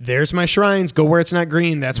game. There's my shrines. Go where it's not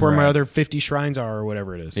green. That's where my Right. other 50 shrines are or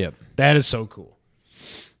whatever it is. Yep. That is so cool.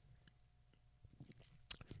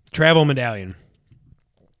 Travel medallion.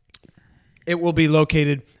 It will be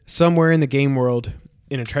located somewhere in the game world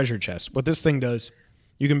in a treasure chest. What this thing does,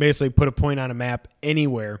 you can basically put a point on a map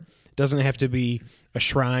anywhere. It doesn't have to be a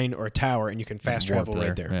shrine or a tower, and you can fast travel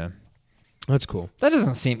right there. Yeah. That's cool. That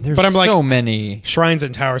doesn't seem. There's But I'm like- so many. Shrines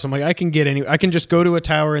and towers. I'm like, I can just go to a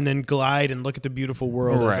tower and then glide and look at the beautiful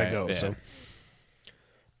world as I Right, go. yeah. So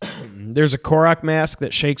there's a Korok mask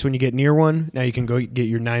that shakes when you get near one. Now you can go get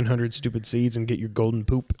your 900 stupid seeds and get your golden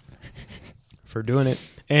poop for doing it.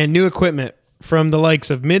 And new equipment from the likes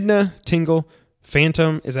of Midna, Tingle,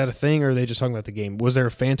 Phantom. Is that a thing, or are they just talking about the game? Was there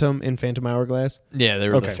a Phantom in Phantom Hourglass? Yeah, there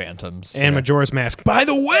were Okay. the Phantoms. And yeah. Majora's Mask. By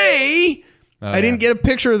the way, I didn't get a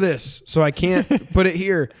picture of this, so I can't put it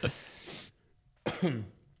here.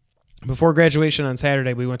 Before graduation on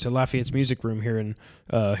Saturday, we went to Lafayette's Music Room here in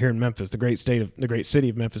Memphis, the great city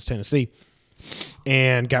of Memphis, Tennessee,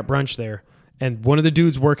 and got brunch there. And one of the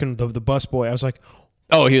dudes working the bus boy, I was like,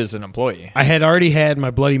 Oh, he was an employee. I had already had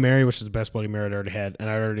my Bloody Mary, which is the best Bloody Mary I'd already had, and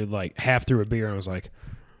I already half through a beer, and I was like,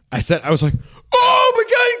 oh my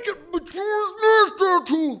god, you got Majora's Mask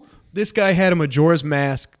tattoo. This guy had a Majora's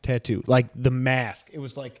Mask tattoo, like the mask. It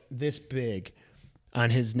was like this big on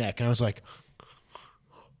his neck, and I was like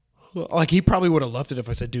he probably would have loved it if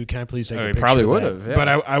I said, "Dude, can I please take a he picture?" probably of would that?" have, yeah. But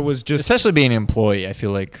I was just Especially being an employee, I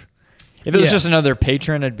feel like if it was Yeah. just another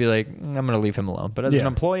patron, I'd be like, I'm going to leave him alone. But as an Yeah.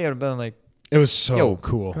 employee, I'd have been like, it was so Yo,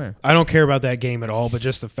 cool. come here. I don't care about that game at all, but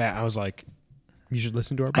just the fact I was like, you should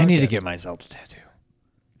listen to our podcast. I need to get myself a tattoo.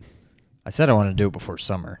 I said I want to do it before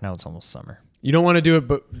summer. Now it's almost summer. You don't want to do it,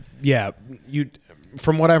 but yeah,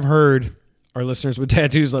 from what I've heard, our listeners with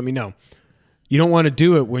tattoos let me know. You don't want to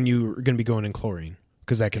do it when you're going to be going in chlorine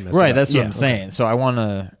because that can mess it Right, up. that's what Yeah, I'm okay. saying. So I want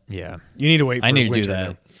to, yeah. You need to wait for I need to do winter that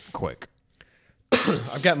now. quick.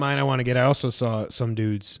 I've got mine I want to get. I also saw some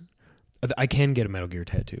dudes. I can get a Metal Gear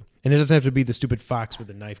tattoo. And it doesn't have to be the stupid fox with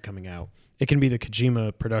the knife coming out. It can be the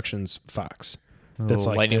Kojima Productions fox. That's Little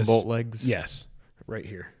like lightning this. bolt legs. Yes, right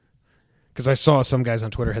here. Because I saw some guys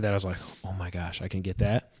on Twitter had that. I was like, oh my gosh, I can get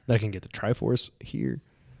that. Then I can get the Triforce here.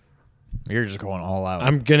 You're just going all out.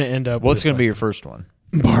 I'm going to end up What's with going to be your first one?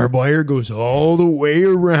 barbed wire goes all the way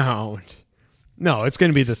around. No, it's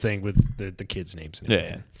going to be the thing with the kids' names. And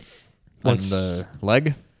everything. On Once- the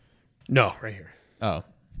leg? No, right here. Oh.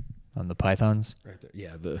 On the pythons? Right there.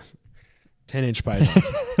 Yeah, the 10-inch pythons.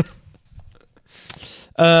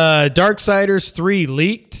 Darksiders 3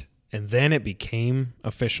 leaked, and then it became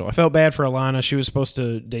official. I felt bad for Alana. She was supposed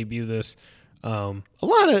to debut this.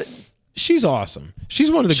 Alana, she's awesome.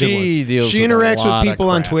 She's one of the good ones. She deals She with a interacts lot with of people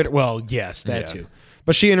on crap. Twitter. Well, yes, that Yeah. too.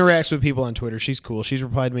 But she interacts with people on Twitter. She's cool. She's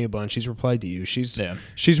replied to me a bunch. She's replied to you. She's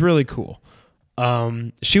really cool.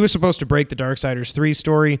 She was supposed to break the Darksiders 3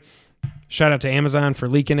 story. Shout out to Amazon for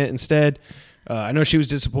leaking it instead. I know she was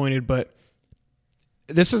disappointed, but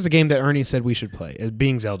this is a game that Ernie said we should play, as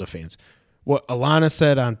being Zelda fans. What Alana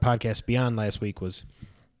said on Podcast Beyond last week was,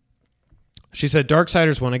 She said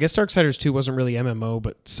Darksiders 1. I guess Darksiders 2 wasn't really MMO,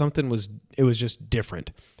 but it was just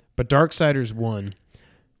different. But Darksiders 1,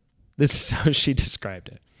 this is how she described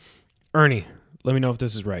it. Ernie, let me know if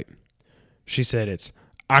this is right. She said it's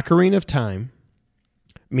Ocarina of Time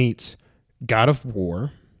meets God of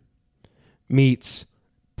War meets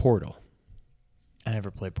Portal. I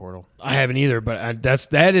never played Portal. I haven't either, but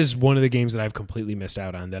that is one of the games that I've completely missed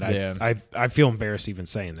out on. That I feel embarrassed even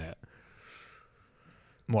saying that.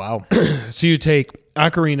 Wow. So you take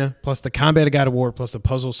Ocarina plus the combat of God of War plus the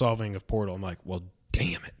puzzle solving of Portal. I'm like, well,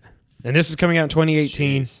 damn it. And this is coming out in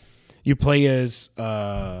 2018. Jeez. You play as,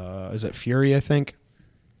 is it Fury, I think?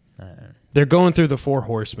 They're going through the Four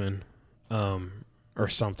Horsemen or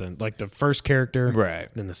something. Like the first character, Right.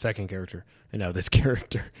 then the second character, and now this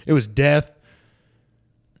character. It was Death,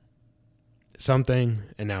 something,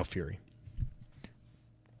 and now Fury.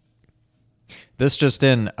 This just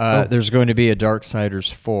in, there's going to be a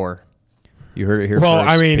Darksiders 4. You heard it here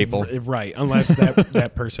first, people. Right, unless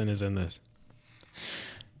that person is in this.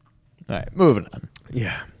 All right, moving on.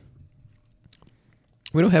 Yeah.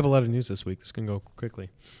 We don't have a lot of news this week. This can go quickly.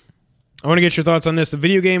 I want to get your thoughts on this. The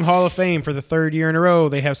Video Game Hall of Fame for the third year in a row.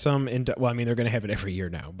 They have some, they're going to have it every year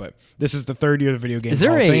now, but this is the third year of the Video Game Hall of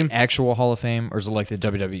Fame. Is there an actual Hall of Fame, or is it like the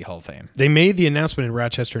WWE Hall of Fame? They made the announcement in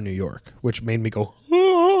Rochester, New York, which made me go,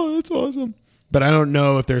 oh, that's awesome. But I don't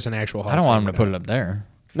know if there's an actual Hall of Fame. I don't want them to put it up there.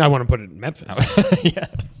 No, I want to put it in Memphis. Yeah,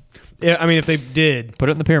 I mean, if they did. Put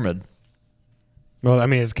it in the pyramid. Well, I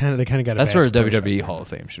mean, they kind of got a That's where a vast push, WWE Hall of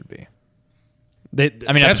Fame should be.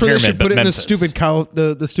 That's where they should put it in the stupid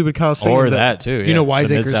the stupid Coliseum. Or that too. Yeah. You know,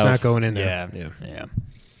 Wiseacre's Mid-South. not going in there. Yeah.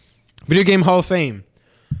 Video Game Hall of Fame.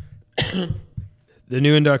 The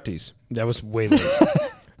new inductees. That was way late.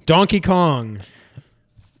 Donkey Kong.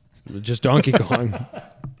 Just Donkey Kong.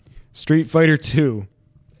 Street Fighter 2.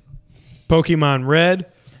 Pokemon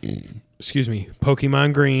Red. Excuse me.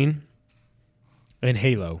 Pokemon Green. And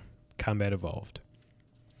Halo Combat Evolved.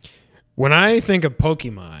 When I think of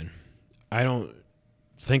Pokemon, I don't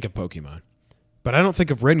think of Pokemon. But I don't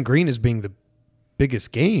think of Red and Green as being the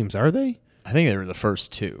biggest games, are they? I think they were the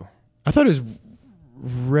first two. I thought it was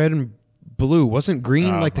Red and Blue. Wasn't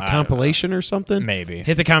Green like the compilation or something? Maybe.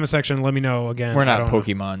 Hit the comment section and let me know again. We're not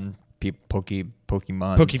Pokemon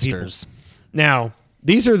Pokemon. Now,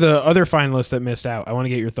 these are the other finalists that missed out. I want to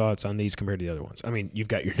get your thoughts on these compared to the other ones. I mean, you've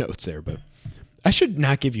got your notes there, but I should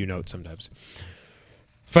not give you notes sometimes.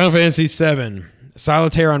 Final Fantasy VII,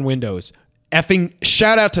 Solitaire on Windows. Effing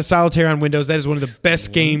shout out to Solitaire on Windows. That is one of the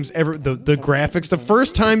best games ever. The graphics. The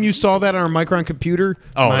first time you saw that on a Micron computer.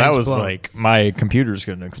 That was blown. Like, my computer's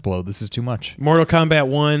going to explode. This is too much. Mortal Kombat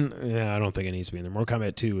 1. Yeah, I don't think it needs to be in there. Mortal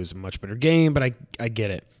Kombat 2 is a much better game, but I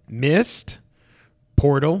get it. Myst,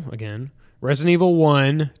 Portal, again, Resident Evil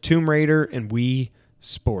 1, Tomb Raider, and Wii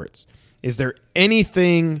Sports. Is there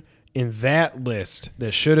anything in that list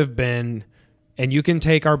that should have been, and you can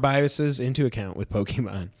take our biases into account with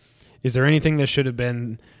Pokemon, is there anything that should have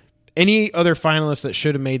been, any other finalists that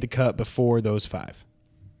should have made the cut before those five?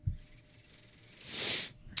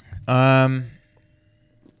 I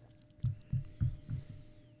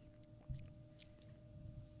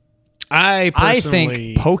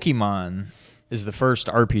think Pokemon is the first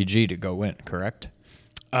RPG to go in, correct?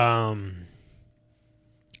 I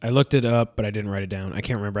looked it up, but I didn't write it down. I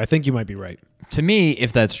can't remember. I think you might be right. To me,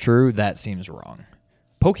 if that's true, that seems wrong.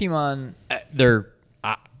 Pokemon,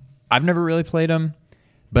 I've never really played them,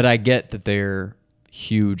 but I get that they're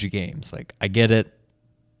huge games. Like, I get it.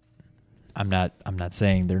 I'm not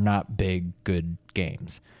saying they're not big, good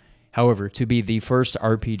games. However, to be the first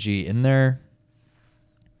RPG in there,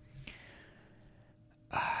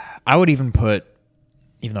 I would even put,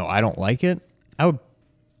 even though I don't like it,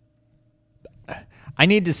 I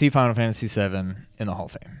need to see Final Fantasy VII in the Hall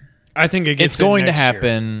of Fame. I think it's going to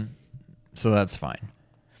happen, so that's fine.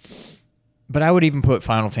 But I would even put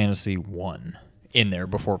Final Fantasy 1 in there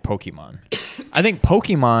before Pokemon. I think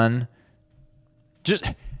Pokemon,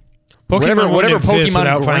 whatever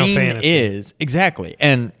Pokemon Green is, exactly.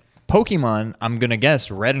 And Pokemon, I'm going to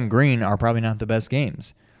guess Red and Green are probably not the best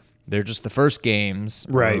games. They're just the first games,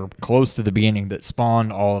 right, or close to the beginning, that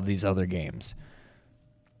spawned all of these other games.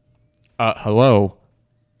 Hello,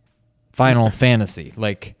 Final Fantasy.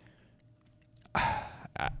 Like,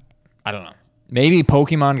 I don't know. Maybe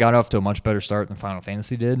Pokemon got off to a much better start than Final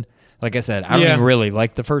Fantasy did. Like I said, I don't even really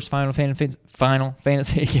like the first Final Fantasy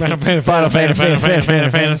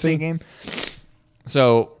game.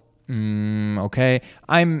 So, okay.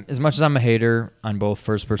 As much as I'm a hater on both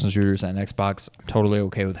first-person shooters and Xbox, I'm totally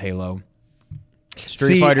okay with Halo.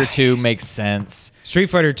 Street Fighter 2 makes sense. Street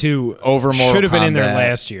Fighter 2 Over Mortal should have been in there Kombat,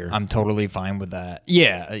 last year. I'm totally fine with that.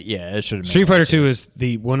 Yeah, it should have been. Street Fighter last 2 year. is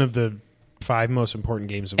one of the 5 most important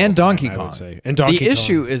games of And all time, Donkey I Kong. would say. And Donkey the Kong,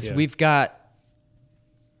 issue is yeah. we've got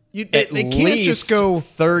they at can't least just go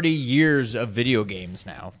 30 years of video games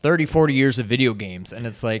now. 30, 40 years of video games. And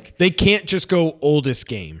it's like, they can't just go oldest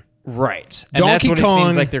game. right. And that's Donkey what it Kong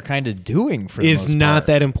seems like they're kind of doing for the Is most not part.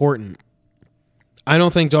 that important. I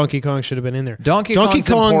don't think Donkey Kong should have been in there. Donkey Kong's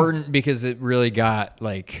important because it really got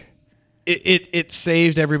like it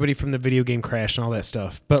saved everybody from the video game crash and all that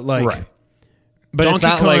stuff. But like right. But it's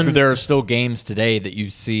Donkey not like Kong- there are still games today that you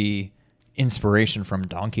see inspiration from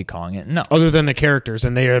Donkey Kong. And no. other than the characters,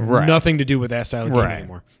 and they have Right. nothing to do with that style of game Right.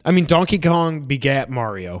 anymore. I mean, Donkey Kong begat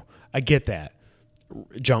Mario. I get that.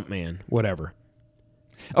 Jumpman, whatever.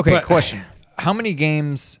 Okay, but- question. How many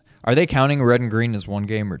games are they counting Red and Green as one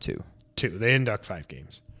game or two? 2. They induct 5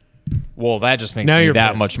 games. Well, that just makes Now me you're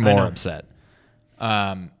that pissed. much I more know. upset.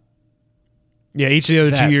 Yeah, each of the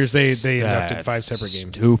other 2 years That's- they inducted that's 5 separate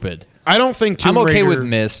games. Stupid. I don't think Tomb I'm okay Raider, with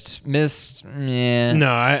Myst. Myst, yeah. No,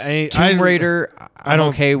 I Tomb Raider, I I'm don't-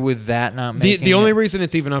 okay with that not The making only it. reason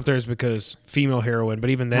it's even up there is because female heroine, but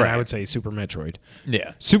even then Right. I would say Super Metroid.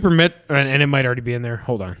 Yeah. And it might already be in there.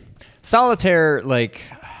 Hold on. Solitaire, like,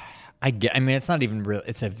 I mean, it's not even real.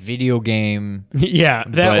 It's a video game. Yeah,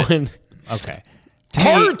 that But- one. Okay. To me,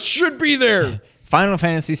 Hearts should be there. Final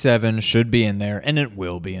Fantasy VII should be in there, and it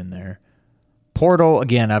will be in there. Portal,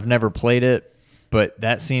 again, I've never played it, but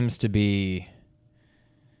that seems to be...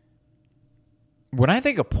 When I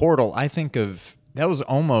think of Portal, I think of... That was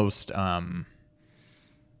almost... I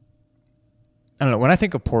don't know. When I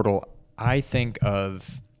think of Portal, I think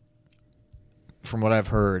of, from what I've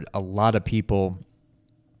heard, a lot of people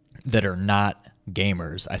that are not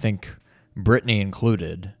gamers, I think Brittany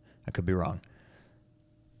included, I could be wrong,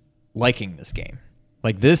 liking this game.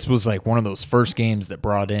 Like, this was like one of those first games that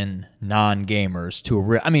brought in non-gamers to a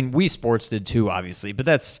real... I mean, Wii Sports did too, obviously, but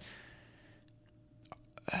that's...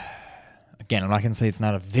 Again, I'm not going to say it's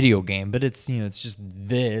not a video game, but it's, you know, it's just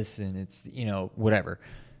this and it's, you know, whatever.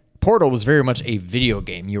 Portal was very much a video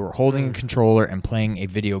game. You were holding a controller and playing a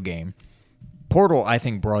video game. Portal, I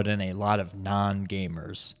think, brought in a lot of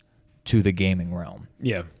non-gamers to the gaming realm.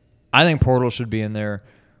 Yeah. I think Portal should be in there.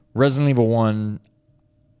 Resident Evil 1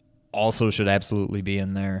 also should absolutely be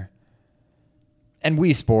in there. And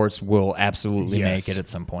Wii Sports will absolutely Yes. make it at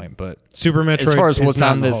some point. But Super Metroid as far as is what's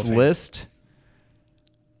not on in the this Hall of Fame. list,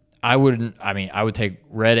 I would take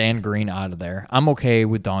Red and Green out of there. I'm okay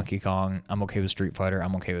with Donkey Kong. I'm okay with Street Fighter.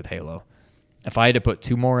 I'm okay with Halo. If I had to put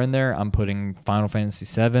 2 more in there, I'm putting Final Fantasy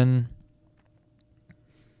VII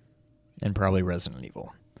and probably Resident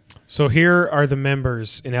Evil. So here are the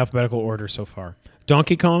members in alphabetical order so far.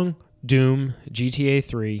 Donkey Kong, Doom, GTA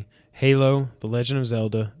 3, Halo, The Legend of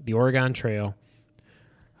Zelda, The Oregon Trail,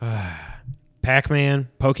 Pac-Man,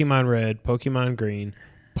 Pokemon Red, Pokemon Green,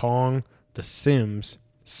 Pong, The Sims,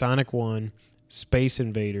 Sonic 1, Space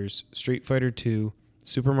Invaders, Street Fighter 2,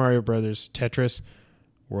 Super Mario Brothers, Tetris,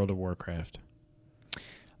 World of Warcraft.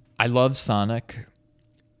 I love Sonic.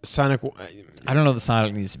 Sonic. I don't know that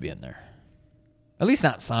Sonic needs to be in there. At least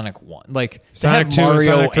not Sonic 1. Like, Sonic to 2 have and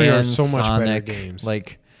Mario Sonic 3 are and so much better Sonic, games.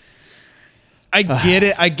 Like, I get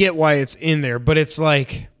it. I get why it's in there, but it's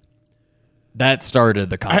like that started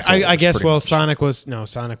the console. I guess. pretty Well, much.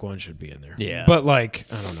 Sonic 1 should be in there. Yeah. but like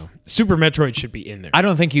I don't know. Super Metroid should be in there. I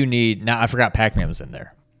don't think you need... Now, I forgot Pac-Man was in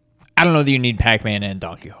there. I don't know that you need Pac-Man and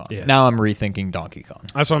Donkey Kong. Yeah. Now I'm rethinking Donkey Kong.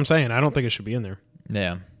 That's what I'm saying. I don't think it should be in there.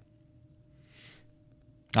 Yeah.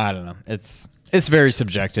 I don't know. It's very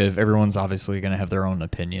subjective. Everyone's obviously going to have their own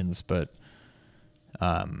opinions, but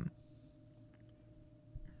I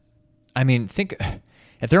mean, think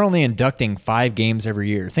if they're only inducting 5 games every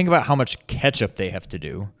year, think about how much catch-up they have to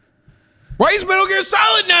do. Why is Metal Gear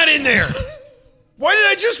Solid not in there? Why did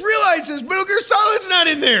I just realize this? Metal Gear Solid's not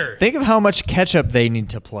in there. Think of how much catch-up they need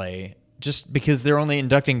to play just because they're only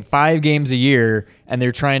inducting 5 games a year and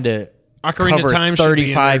they're trying to Ocarina of cover Time should be in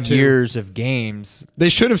there, 35 too. years of games. They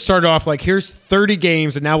should have started off like, here's 30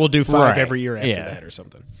 games, and now we'll do 5 Right. every year after Yeah. that or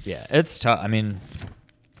something. Yeah, it's tough. I mean,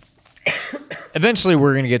 eventually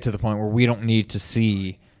we're going to get to the point where we don't need to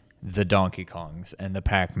see the Donkey Kongs and the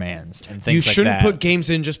Pac-Mans and things You like shouldn't that. put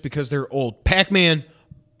games in just because they're old. Pac-Man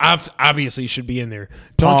obviously should be in there.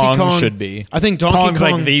 Donkey Pong Kong should be. I think Donkey Pong's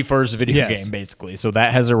Kong like the first video Yes. game, basically, so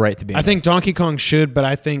that has a right to be. I think Donkey Kong should, but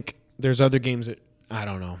I think there's other games that I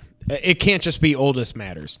don't know. It can't just be oldest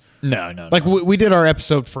matters. no. Like we did our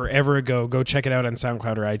episode forever ago. Go check it out on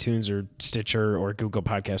SoundCloud or iTunes or Stitcher or Google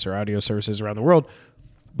Podcasts or audio services around the world.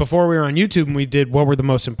 Before we were on YouTube, and we did what were the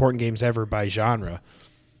most important games ever by genre.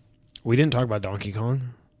 We didn't talk about Donkey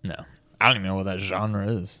Kong. No. I don't even know what that genre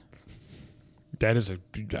is. That is I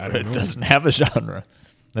don't It know. doesn't have a genre.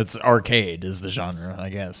 That's arcade is the genre, I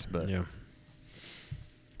guess. But Yeah.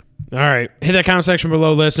 All right. Hit that comment section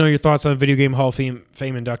below. Let us know your thoughts on Video Game Hall of Fame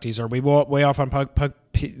inductees. Are we way off on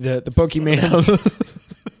the Pokemans?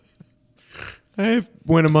 I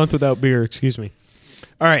went a month without beer. Excuse me.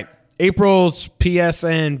 All right. April's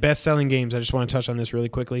PSN best-selling games. I just want to touch on this really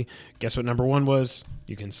quickly. Guess what number 1 was?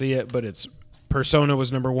 You can see it, but it's Persona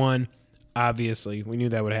was number 1. Obviously. We knew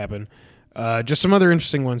that would happen. Just some other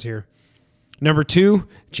interesting ones here. Number 2,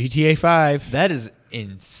 GTA 5. that is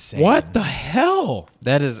insane. What the hell?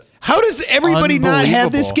 That is How does everybody not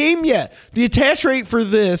have this Unbelievable. game yet? The attach rate for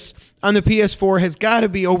this on the PS4 has got to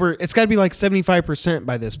be it's got to be like 75%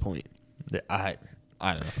 by this point. I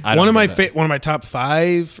don't know. One of my top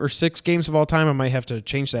 5 or 6 games of all time. I might have to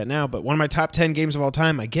change that now, but one of my top 10 games of all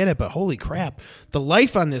time. I get it, but holy crap, the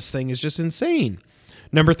life on this thing is just insane.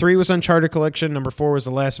 Number 3 was Uncharted Collection. Number 4 was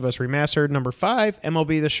The Last of Us Remastered. Number 5,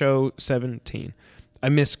 MLB The Show 17. I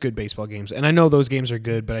miss good baseball games, and I know those games are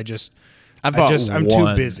good, but I'm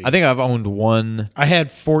too busy. I think I've owned one I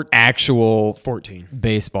had actual 14.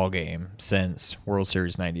 baseball game since World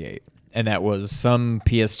Series 98. And that was some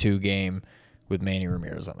PS2 game with Manny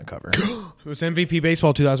Ramirez on the cover. It was MVP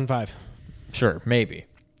Baseball 2005. Sure, maybe.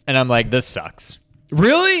 And I'm like, this sucks.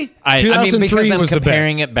 Really? I mean, 2003 because I'm was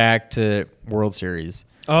comparing the it back to World Series.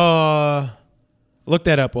 best. Look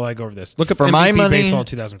that up while I go over this. Look up For MVP my money, Baseball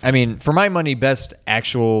 2005. I mean, for my money, best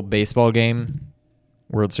actual baseball game,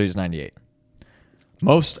 World Series 98.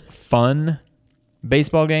 Most fun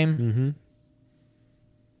baseball game,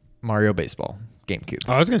 Mario Baseball, GameCube.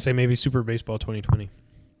 I was going to say maybe Super Baseball 2020.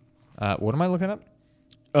 What am I looking up?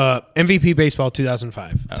 MVP Baseball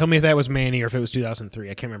 2005. Tell me if that was Manny or if it was 2003.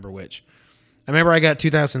 I can't remember which. I remember I got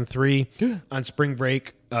 2003 on spring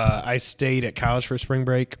break. I stayed at college for spring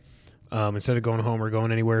break instead of going home or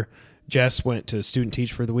going anywhere. Jess went to student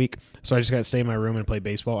teach for the week, so I just got to stay in my room and play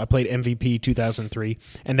baseball. I played MVP 2003,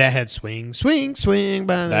 and that had swing, swing, swing.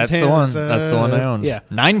 By That's the one. That's the one I owned. Yeah.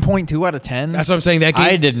 9.2 out of 10. That's what I'm saying. That game,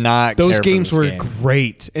 I did not. Those care for games this were game.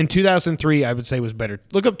 great. And 2003, I would say, was better.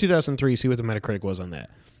 Look up 2003, see what the Metacritic was on that.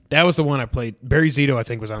 That was the one I played. Barry Zito, I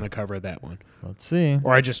think, was on the cover of that one. Let's see.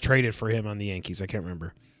 Or I just traded for him on the Yankees. I can't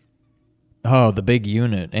remember. Oh, the big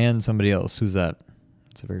unit and somebody else. Who's that?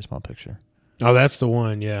 It's a very small picture. Oh, that's the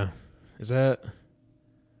one. Yeah. Is that?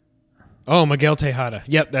 Oh, Miguel Tejada.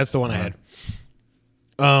 Yep, that's the one I had.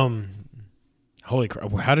 Holy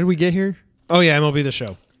crap. How did we get here? Oh, yeah, MLB The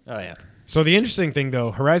Show. Oh yeah. So the interesting thing,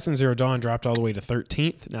 though, Horizon Zero Dawn dropped all the way to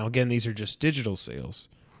 13th. Now, again, these are just digital sales,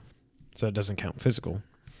 so it doesn't count physical.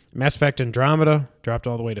 Mass Effect Andromeda dropped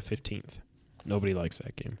all the way to 15th. Nobody likes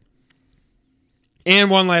that game.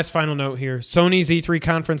 And one last final note here. Sony's E3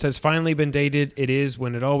 conference has finally been dated. It is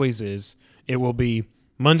when it always is. It will be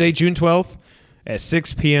Monday, June 12th at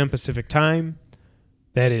 6 p.m. Pacific time.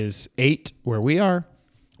 That is 8 where we are.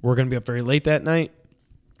 We're going to be up very late that night.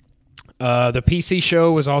 The PC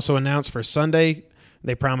show was also announced for Sunday.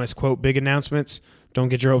 They promised, quote, big announcements. Don't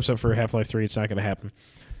get your hopes up for Half-Life 3. It's not going to happen.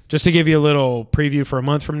 Just to give you a little preview for a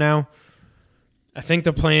month from now, I think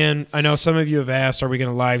the plan, I know some of you have asked, are we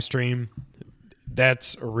going to live stream?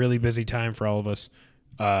 That's a really busy time for all of us.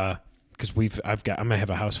 Because I'm going to have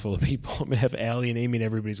a house full of people. I'm going to have Allie and Amy and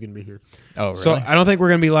everybody's going to be here. Oh, really? So I don't think we're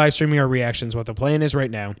going to be live streaming our reactions. What the plan is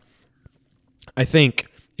right now, I think,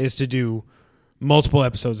 is to do multiple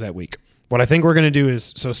episodes that week. What I think we're going to do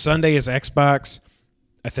is, so Sunday is Xbox,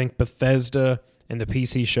 I think Bethesda, and the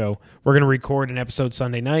PC show. We're going to record an episode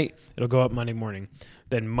Sunday night. It'll go up Monday morning.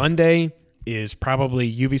 Then Monday is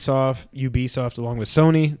probably Ubisoft along with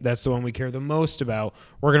Sony. That's the one we care the most about.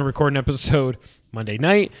 We're going to record an episode Monday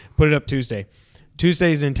night, put it up Tuesday.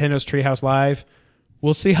 Tuesday is Nintendo's Treehouse Live.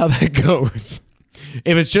 We'll see how that goes.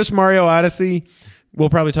 If it's just Mario Odyssey, we'll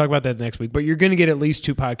probably talk about that next week. But you're going to get at least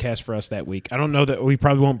 2 podcasts for us that week. I don't know that we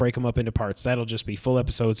probably won't break them up into parts. That'll just be full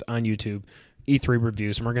episodes on YouTube, E3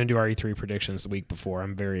 reviews, and we're going to do our E3 predictions the week before.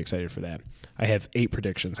 I'm very excited for that. I have 8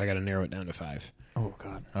 predictions. I got to narrow it down to 5. Oh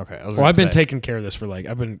God. Okay. Well, I've been taking care of this for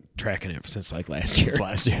I've been tracking it since last year. Since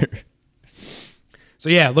last year. So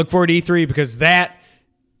yeah, look forward to E3 because that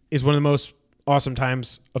is one of the most awesome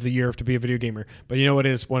times of the year to be a video gamer. But you know what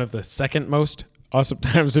is one of the second most awesome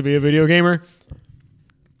times to be a video gamer?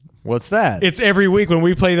 What's that? It's every week when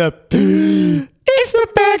we play the It's the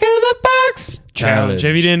Back of the Box Challenge.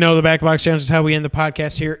 If you didn't know, the Back of the Box Challenge is how we end the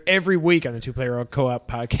podcast here every week on the Two Player Co-op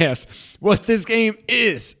podcast. What this game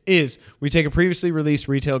is we take a previously released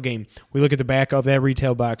retail game. We look at the back of that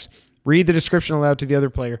retail box. Read the description aloud to the other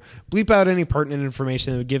player. Bleep out any pertinent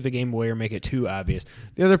information that would give the game away or make it too obvious.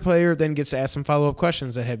 The other player then gets to ask some follow-up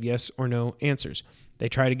questions that have yes or no answers. They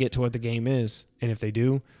try to get to what the game is, and if they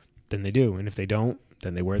do, then they do. And if they don't,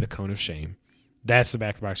 then they wear the cone of shame. That's the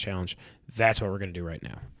Back-to-Box Challenge. That's what we're going to do right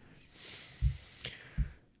now.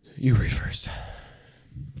 You read first.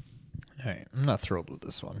 All right. I'm not thrilled with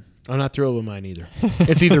this one. I'm not thrilled with mine either.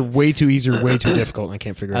 It's either way too easy or way too difficult, and I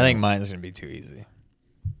can't figure it out. I think mine's going to be too easy.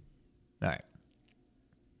 All right.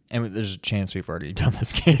 And there's a chance we've already done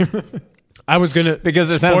this game. I was going to...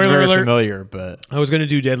 because it sounds very familiar, but... I was going to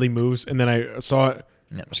do Deadly Moves, and then I saw it.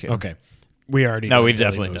 No, just kidding. Okay. We already No, done we've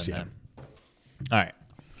Deadly definitely Moves, done that.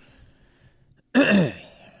 All right.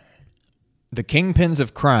 The kingpins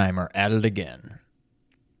of crime are at it again.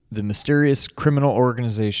 The mysterious criminal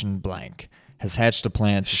organization blank has hatched a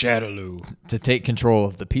plan Shadaloo. to take control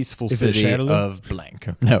of the peaceful Is it city Shadaloo? of blank.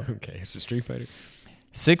 No. Okay, it's a Street Fighter.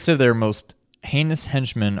 6 of their most heinous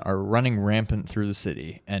henchmen are running rampant through the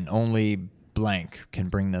city, and only blank can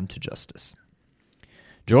bring them to justice.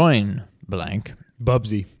 Join blank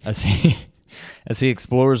Bubsy. as he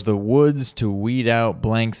explores the woods to weed out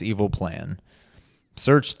blank's evil plan.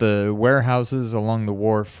 Search the warehouses along the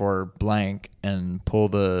wharf for blank and pull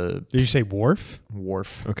the Did you say Wharf?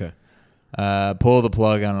 wharf. Okay. Pull the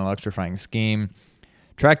plug on an electrifying scheme.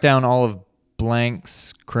 Track down all of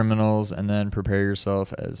blank's criminals and then prepare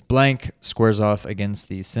yourself as blank squares off against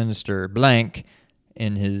the sinister blank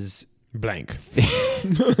in his Blank.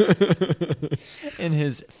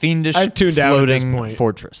 fiendish I've tuned out at this floating point.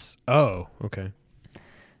 fortress. Oh, okay.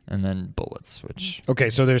 And then bullets, which Okay,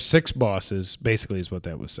 so there's 6 bosses, basically is what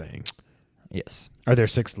that was saying. yes. Are there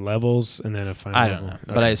 6 levels and then a final I don't level?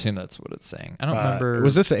 know, but I assume that's what it's saying. I don't remember.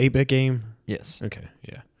 Was this an 8-bit game? Yes. Okay,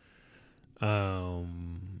 yeah.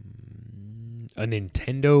 A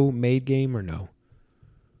Nintendo-made game or no?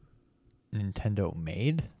 Nintendo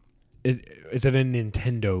made? Is it a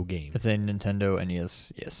Nintendo game? It's a Nintendo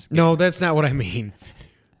NES. Yes. No, that's not what I mean.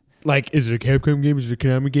 Like, is it a Capcom game? Is it a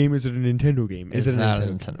Konami game? Is it a Nintendo game? Is It's it a not a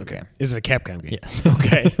Nintendo? Nintendo game. Is it a Capcom game? Yes.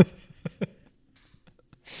 Okay.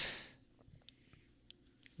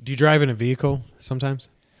 Do you drive in a vehicle sometimes?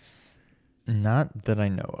 Not that I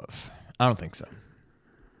know of. I don't think so.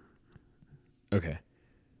 Okay.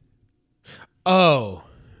 Oh.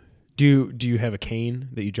 Do you have a cane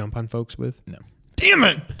that you jump on folks with? No. Damn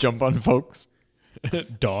it! Jump on folks?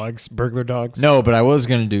 Dogs, burglar dogs. No, but I was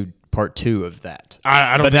going to do part 2 of that.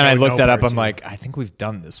 I don't. But then think I would looked know that up. part I'm two. like, I think we've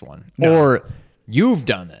done this one. No. Or you've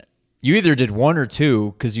done it. You either did 1 or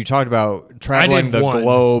 2 because you talked about traveling the 1.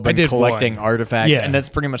 globe I and did collecting 1. artifacts. Yeah. And that's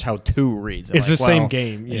pretty much how 2 reads. I'm It's like, the same well,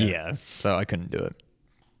 game. Yeah. So I couldn't do it.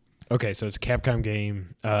 Okay, so it's a Capcom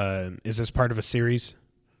game. Is this part of a series?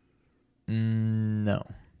 No.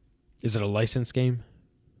 Is it a licensed game?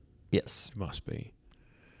 Yes. It must be.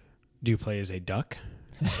 Do you play as a duck?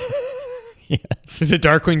 Yes. Is it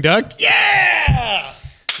Darkwing Duck? Yeah!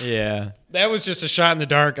 Yeah. That was just a shot in the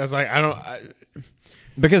dark. I was like,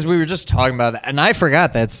 Because we were just talking about that. And I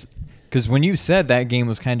forgot that's because when you said that game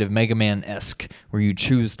was kind of Mega Man-esque where you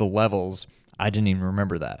choose the levels, I didn't even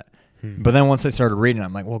remember that. But then once I started reading,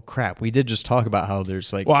 I'm like, well, crap. We did just talk about how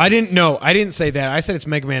there's like... Well, I didn't know. I didn't say that. I said it's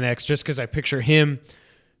Mega Man X just because I picture him.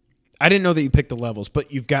 I didn't know that you picked the levels,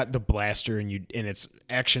 but you've got the blaster and it's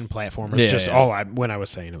action platformers. Yeah, just yeah. all when I was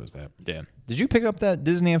saying it was that. Yeah. Did you pick up that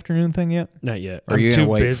Disney Afternoon thing yet? Not yet. Or are I'm you too going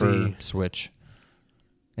to wait busy. for Switch?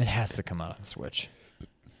 It has to come out on Switch.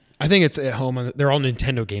 I think it's at home. They're all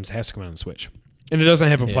Nintendo games. It has to come out on the Switch. And it doesn't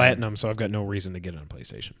have a Yeah. Platinum, so I've got no reason to get it on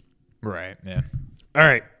PlayStation. Right. Yeah. All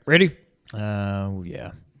right. Ready?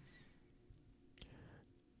 Yeah.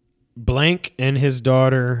 Blank and his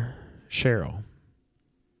daughter, Cheryl.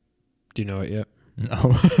 Do you know it yet?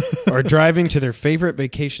 No. Are driving to their favorite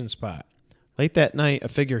vacation spot. Late that night, a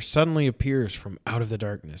figure suddenly appears from out of the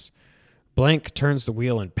darkness. Blank turns the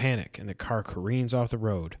wheel in panic, and the car careens off the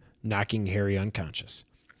road, knocking Harry unconscious.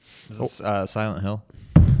 Is this Silent Hill?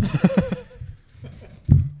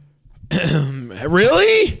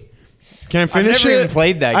 Really? Can I finish I've never it? even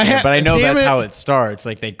played that game, but I know damn that's it. how it starts.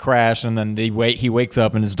 Like they crash, and then he wakes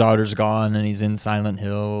up, and his daughter's gone, and he's in Silent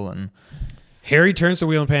Hill, and Harry turns the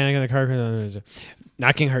wheel in panic, and the car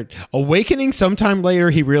knocking her. Awakening sometime later,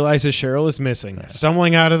 he realizes Cheryl is missing.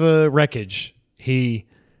 Stumbling out of the wreckage, he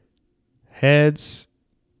heads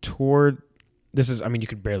toward. You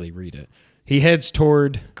could barely read it. He heads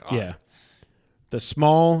toward the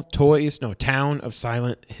small town of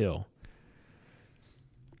Silent Hill.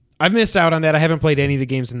 I've missed out on that. I haven't played any of the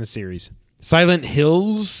games in the series. Silent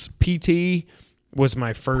Hills PT was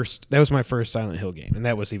my first. That was my first Silent Hill game, and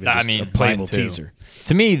that was even just a playable mine too. teaser.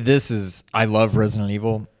 To me, I love Resident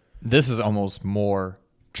Evil, This is almost more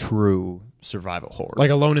true survival horror.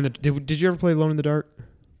 Like Alone in the... Did you ever play Alone in the Dark?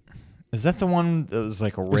 Is that the one that was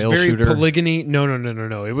like a It was rail very shooter? polygony.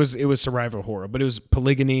 No. It was survival horror, but it was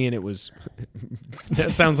polygony, and it was...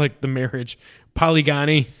 that sounds like the marriage.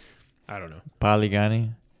 Polygony. I don't know.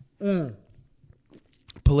 Polygony?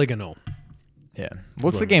 Polygonal. Yeah.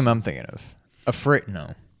 What's the game I'm thinking of?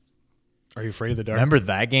 No. Are You Afraid of the Dark? Remember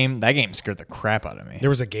that game? That game scared the crap out of me. There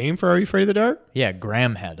was a game for Are You Afraid of the Dark? Yeah,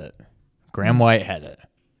 Graham had it. Graham White had it.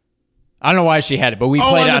 I don't know why she had it, but we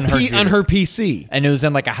played it on her on her PC. And it was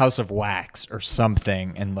in like a House of Wax or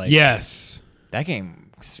something. And like Yes. that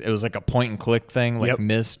game, it was like a point and click thing, like Yep.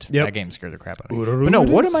 Myst. Yep. That game scared the crap out of me. But no,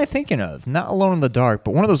 what am I thinking of? Not Alone in the Dark,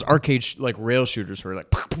 but one of those arcade like rail shooters where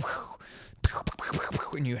like,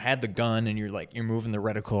 and you had the gun and you're moving the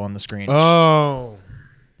reticle on the screen. Oh.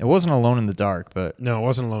 It wasn't Alone in the Dark, but No, it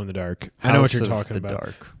wasn't Alone in the Dark. I know what House you're of talking the about.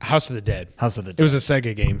 Dark. House of the Dead. House of the Dead. It was a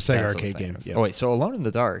Sega game, Sega That's what I was arcade thinking game. of. Yeah. Oh wait, so Alone in the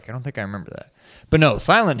Dark. I don't think I remember that. But no,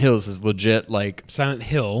 Silent Hills is legit like Silent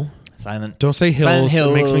Hill. Silent. Don't say Hills.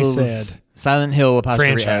 It makes me sad. Silent Hill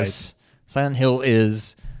apostrophe Franchise. S. Silent Hill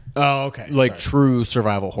is Oh, okay. like Sorry. true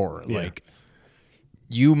survival horror. Yeah. Like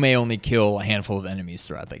you may only kill a handful of enemies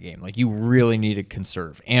throughout that game. Like you really need to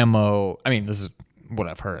conserve ammo. I mean, this is what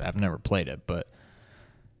I've heard. I've never played it, but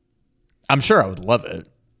I'm sure I would love it.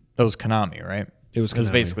 That was Konami, right? It was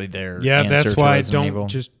Konami. basically their Yeah, answer that's to why I Resident don't Evil.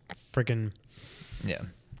 just freaking. Yeah,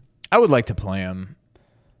 I would like to play them.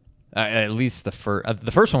 At least the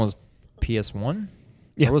first one was PS1.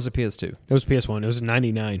 Yeah. Or was it PS2? It was PS1. It was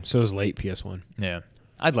 99, so it was late PS1. Yeah,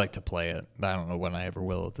 I'd like to play it, but I don't know when I ever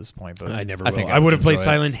will at this point. But I never I will. think I would have played enjoy it.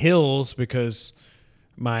 Silent Hills because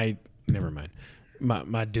never mind.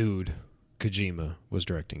 My dude Kojima was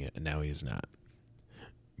directing it, and now he is not.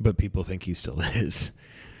 But people think he still is.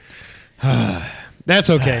 That's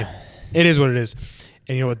okay. It is what it is.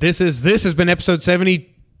 And you know what this is? This has been episode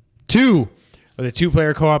 72 of the Two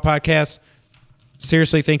Player Co-op Podcast.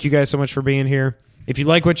 Seriously, thank you guys so much for being here. If you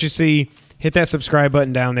like what you see, hit that subscribe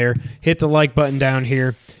button down there. Hit the like button down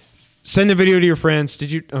here. Send the video to your friends.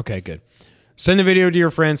 Did you? Okay, good. Send the video to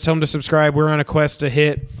your friends. Tell them to subscribe. We're on a quest to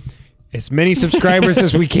hit as many subscribers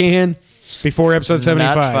as we can before episode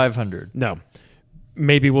 75. Not 500. No.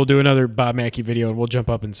 Maybe we'll do another Bob Mackey video and we'll jump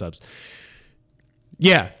up in subs.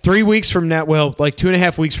 Yeah, 3 weeks from now, well, like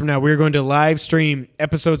 2.5 weeks from now, we're going to live stream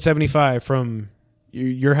episode 75 from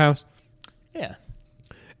your house. Yeah.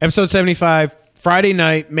 Episode 75, Friday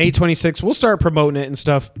night, May 26th. We'll start promoting it and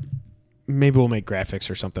stuff. Maybe we'll make graphics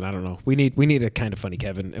or something. I don't know. We need a kind of funny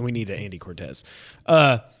Kevin, and we need an Andy Cortez.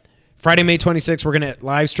 Friday, May 26th, we're going to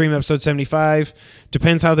live stream episode 75.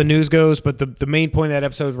 Depends how the news goes, but the main point of that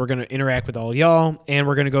episode is we're going to interact with all y'all, and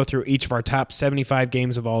we're going to go through each of our top 75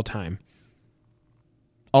 games of all time.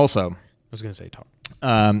 Also, I was going to say talk.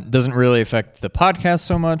 doesn't really affect the podcast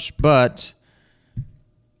so much, but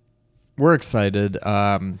we're excited.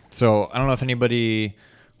 So I don't know if anybody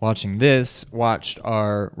watching this watched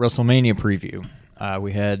our WrestleMania preview.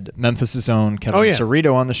 We had Memphis' own Kevin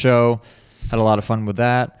Cerrito on the show. Had a lot of fun with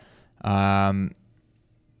that.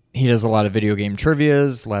 He does a lot of video game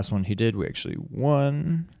trivias. Last one he did, we actually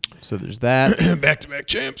won. So there's that. Back-to-back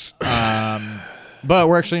champs. But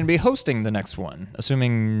we're actually going to be hosting the next one,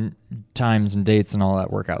 assuming times and dates and all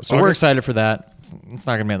that work out. So we're August. excited for that. It's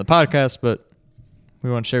not going to be on the podcast, but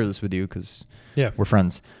we want to share this with you because we're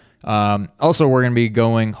friends. Also, we're going to be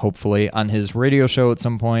going, hopefully, on his radio show at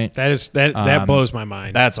some point. That blows my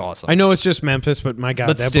mind. That's awesome. I know it's just Memphis, but my God,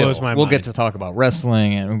 but that still, blows my we'll mind. get to talk about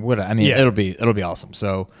wrestling and what I mean. Yeah. It'll be awesome.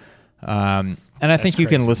 So, and I think you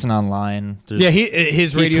can crazy. listen online. There's- Yeah,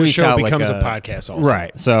 his radio tweets show out like becomes a a podcast also.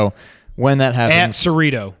 right. So when that At happens,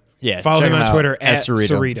 Cerrito. yeah, Follow check him on out Twitter at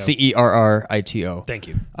Cerrito. Cerrito. Thank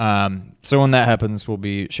you. So when that happens, we'll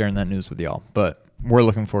be sharing that news with y'all. But we're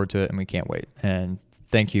looking forward to it, and we can't wait. And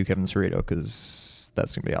thank you, Kevin Cerrito, because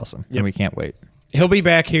that's going to be awesome. Yep. And we can't wait. He'll be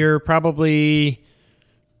back here probably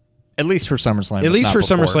At least for SummerSlam. at if least not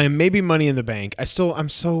for before. SummerSlam, maybe Money in the Bank. I don't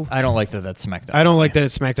like that that's SmackDown. don't like that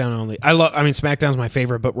it's SmackDown only. I mean SmackDown's my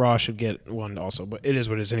favorite, but Raw should get one also, but it is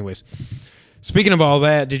what it is anyways. Speaking of all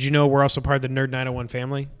that, did you know we're also part of the Nerd 901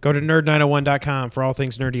 family? Go to nerd901.com for all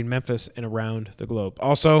things nerdy in Memphis and around the globe.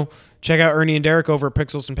 Also, check out Ernie and Derek over at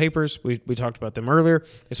Pixels and Papers. We talked about them earlier.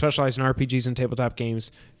 They specialize in RPGs and tabletop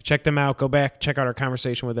games. Check them out. Go back, check out our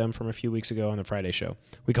conversation with them from a few weeks ago on the Friday show.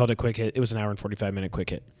 We called it Quick Hit. It was an hour and 45-minute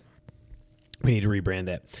Quick Hit. We need to rebrand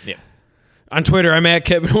that. Yeah. On Twitter, I'm at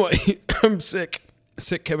Kevin White. I'm sick.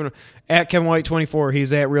 Sick Kevin. At Kevin White 24.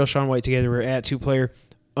 He's at Real Sean White. Together we're at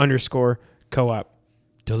 2player_co-op.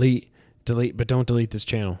 Delete, but don't delete this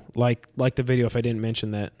channel. Like the video if I didn't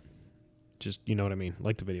mention that. Just, you know what I mean?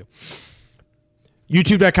 Like the video.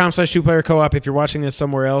 YouTube.com/2player co-op. If you're watching this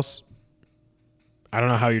somewhere else, I don't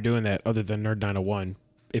know how you're doing that other than Nerd901.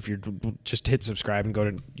 If you're just hit subscribe and go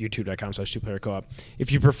to youtube.com/2player co-op.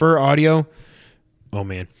 If you prefer audio, oh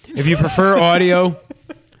man. If you prefer audio,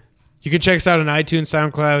 you can check us out on iTunes,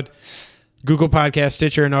 SoundCloud, Google Podcasts,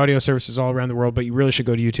 Stitcher, and audio services all around the world, but you really should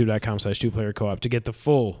go to youtube.com/2player co-op to get the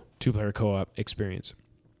full 2-player co-op experience.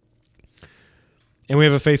 And we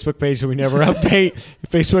have a Facebook page that we never update,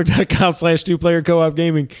 facebook.com/2player co-op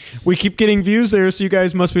gaming. We keep getting views there, so you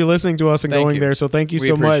guys must be listening to us and Thank going you. there. So thank you We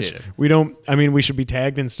so much. appreciate it. We don't, I mean, we should be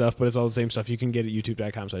tagged and stuff, but it's all the same stuff. You can get at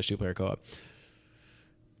youtube.com/2player co-op.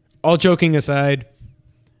 All joking aside,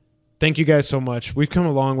 thank you guys so much. We've come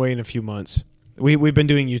a long way in a few months. We've been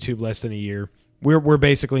doing YouTube less than a year. We're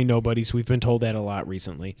basically nobodies. We've been told that a lot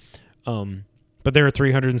recently. But there are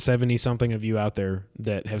 370 something of you out there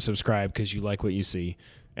that have subscribed because you like what you see.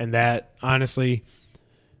 And that, honestly,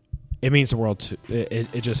 it means the world to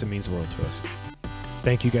it means the world to us.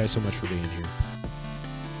 Thank you guys so much for being here.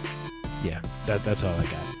 Yeah, that's all I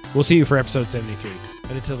got. We'll see you for episode 73.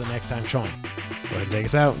 And until the next time, Sean, go ahead and take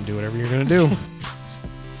us out and do whatever you're going to do.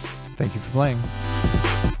 Thank you for playing.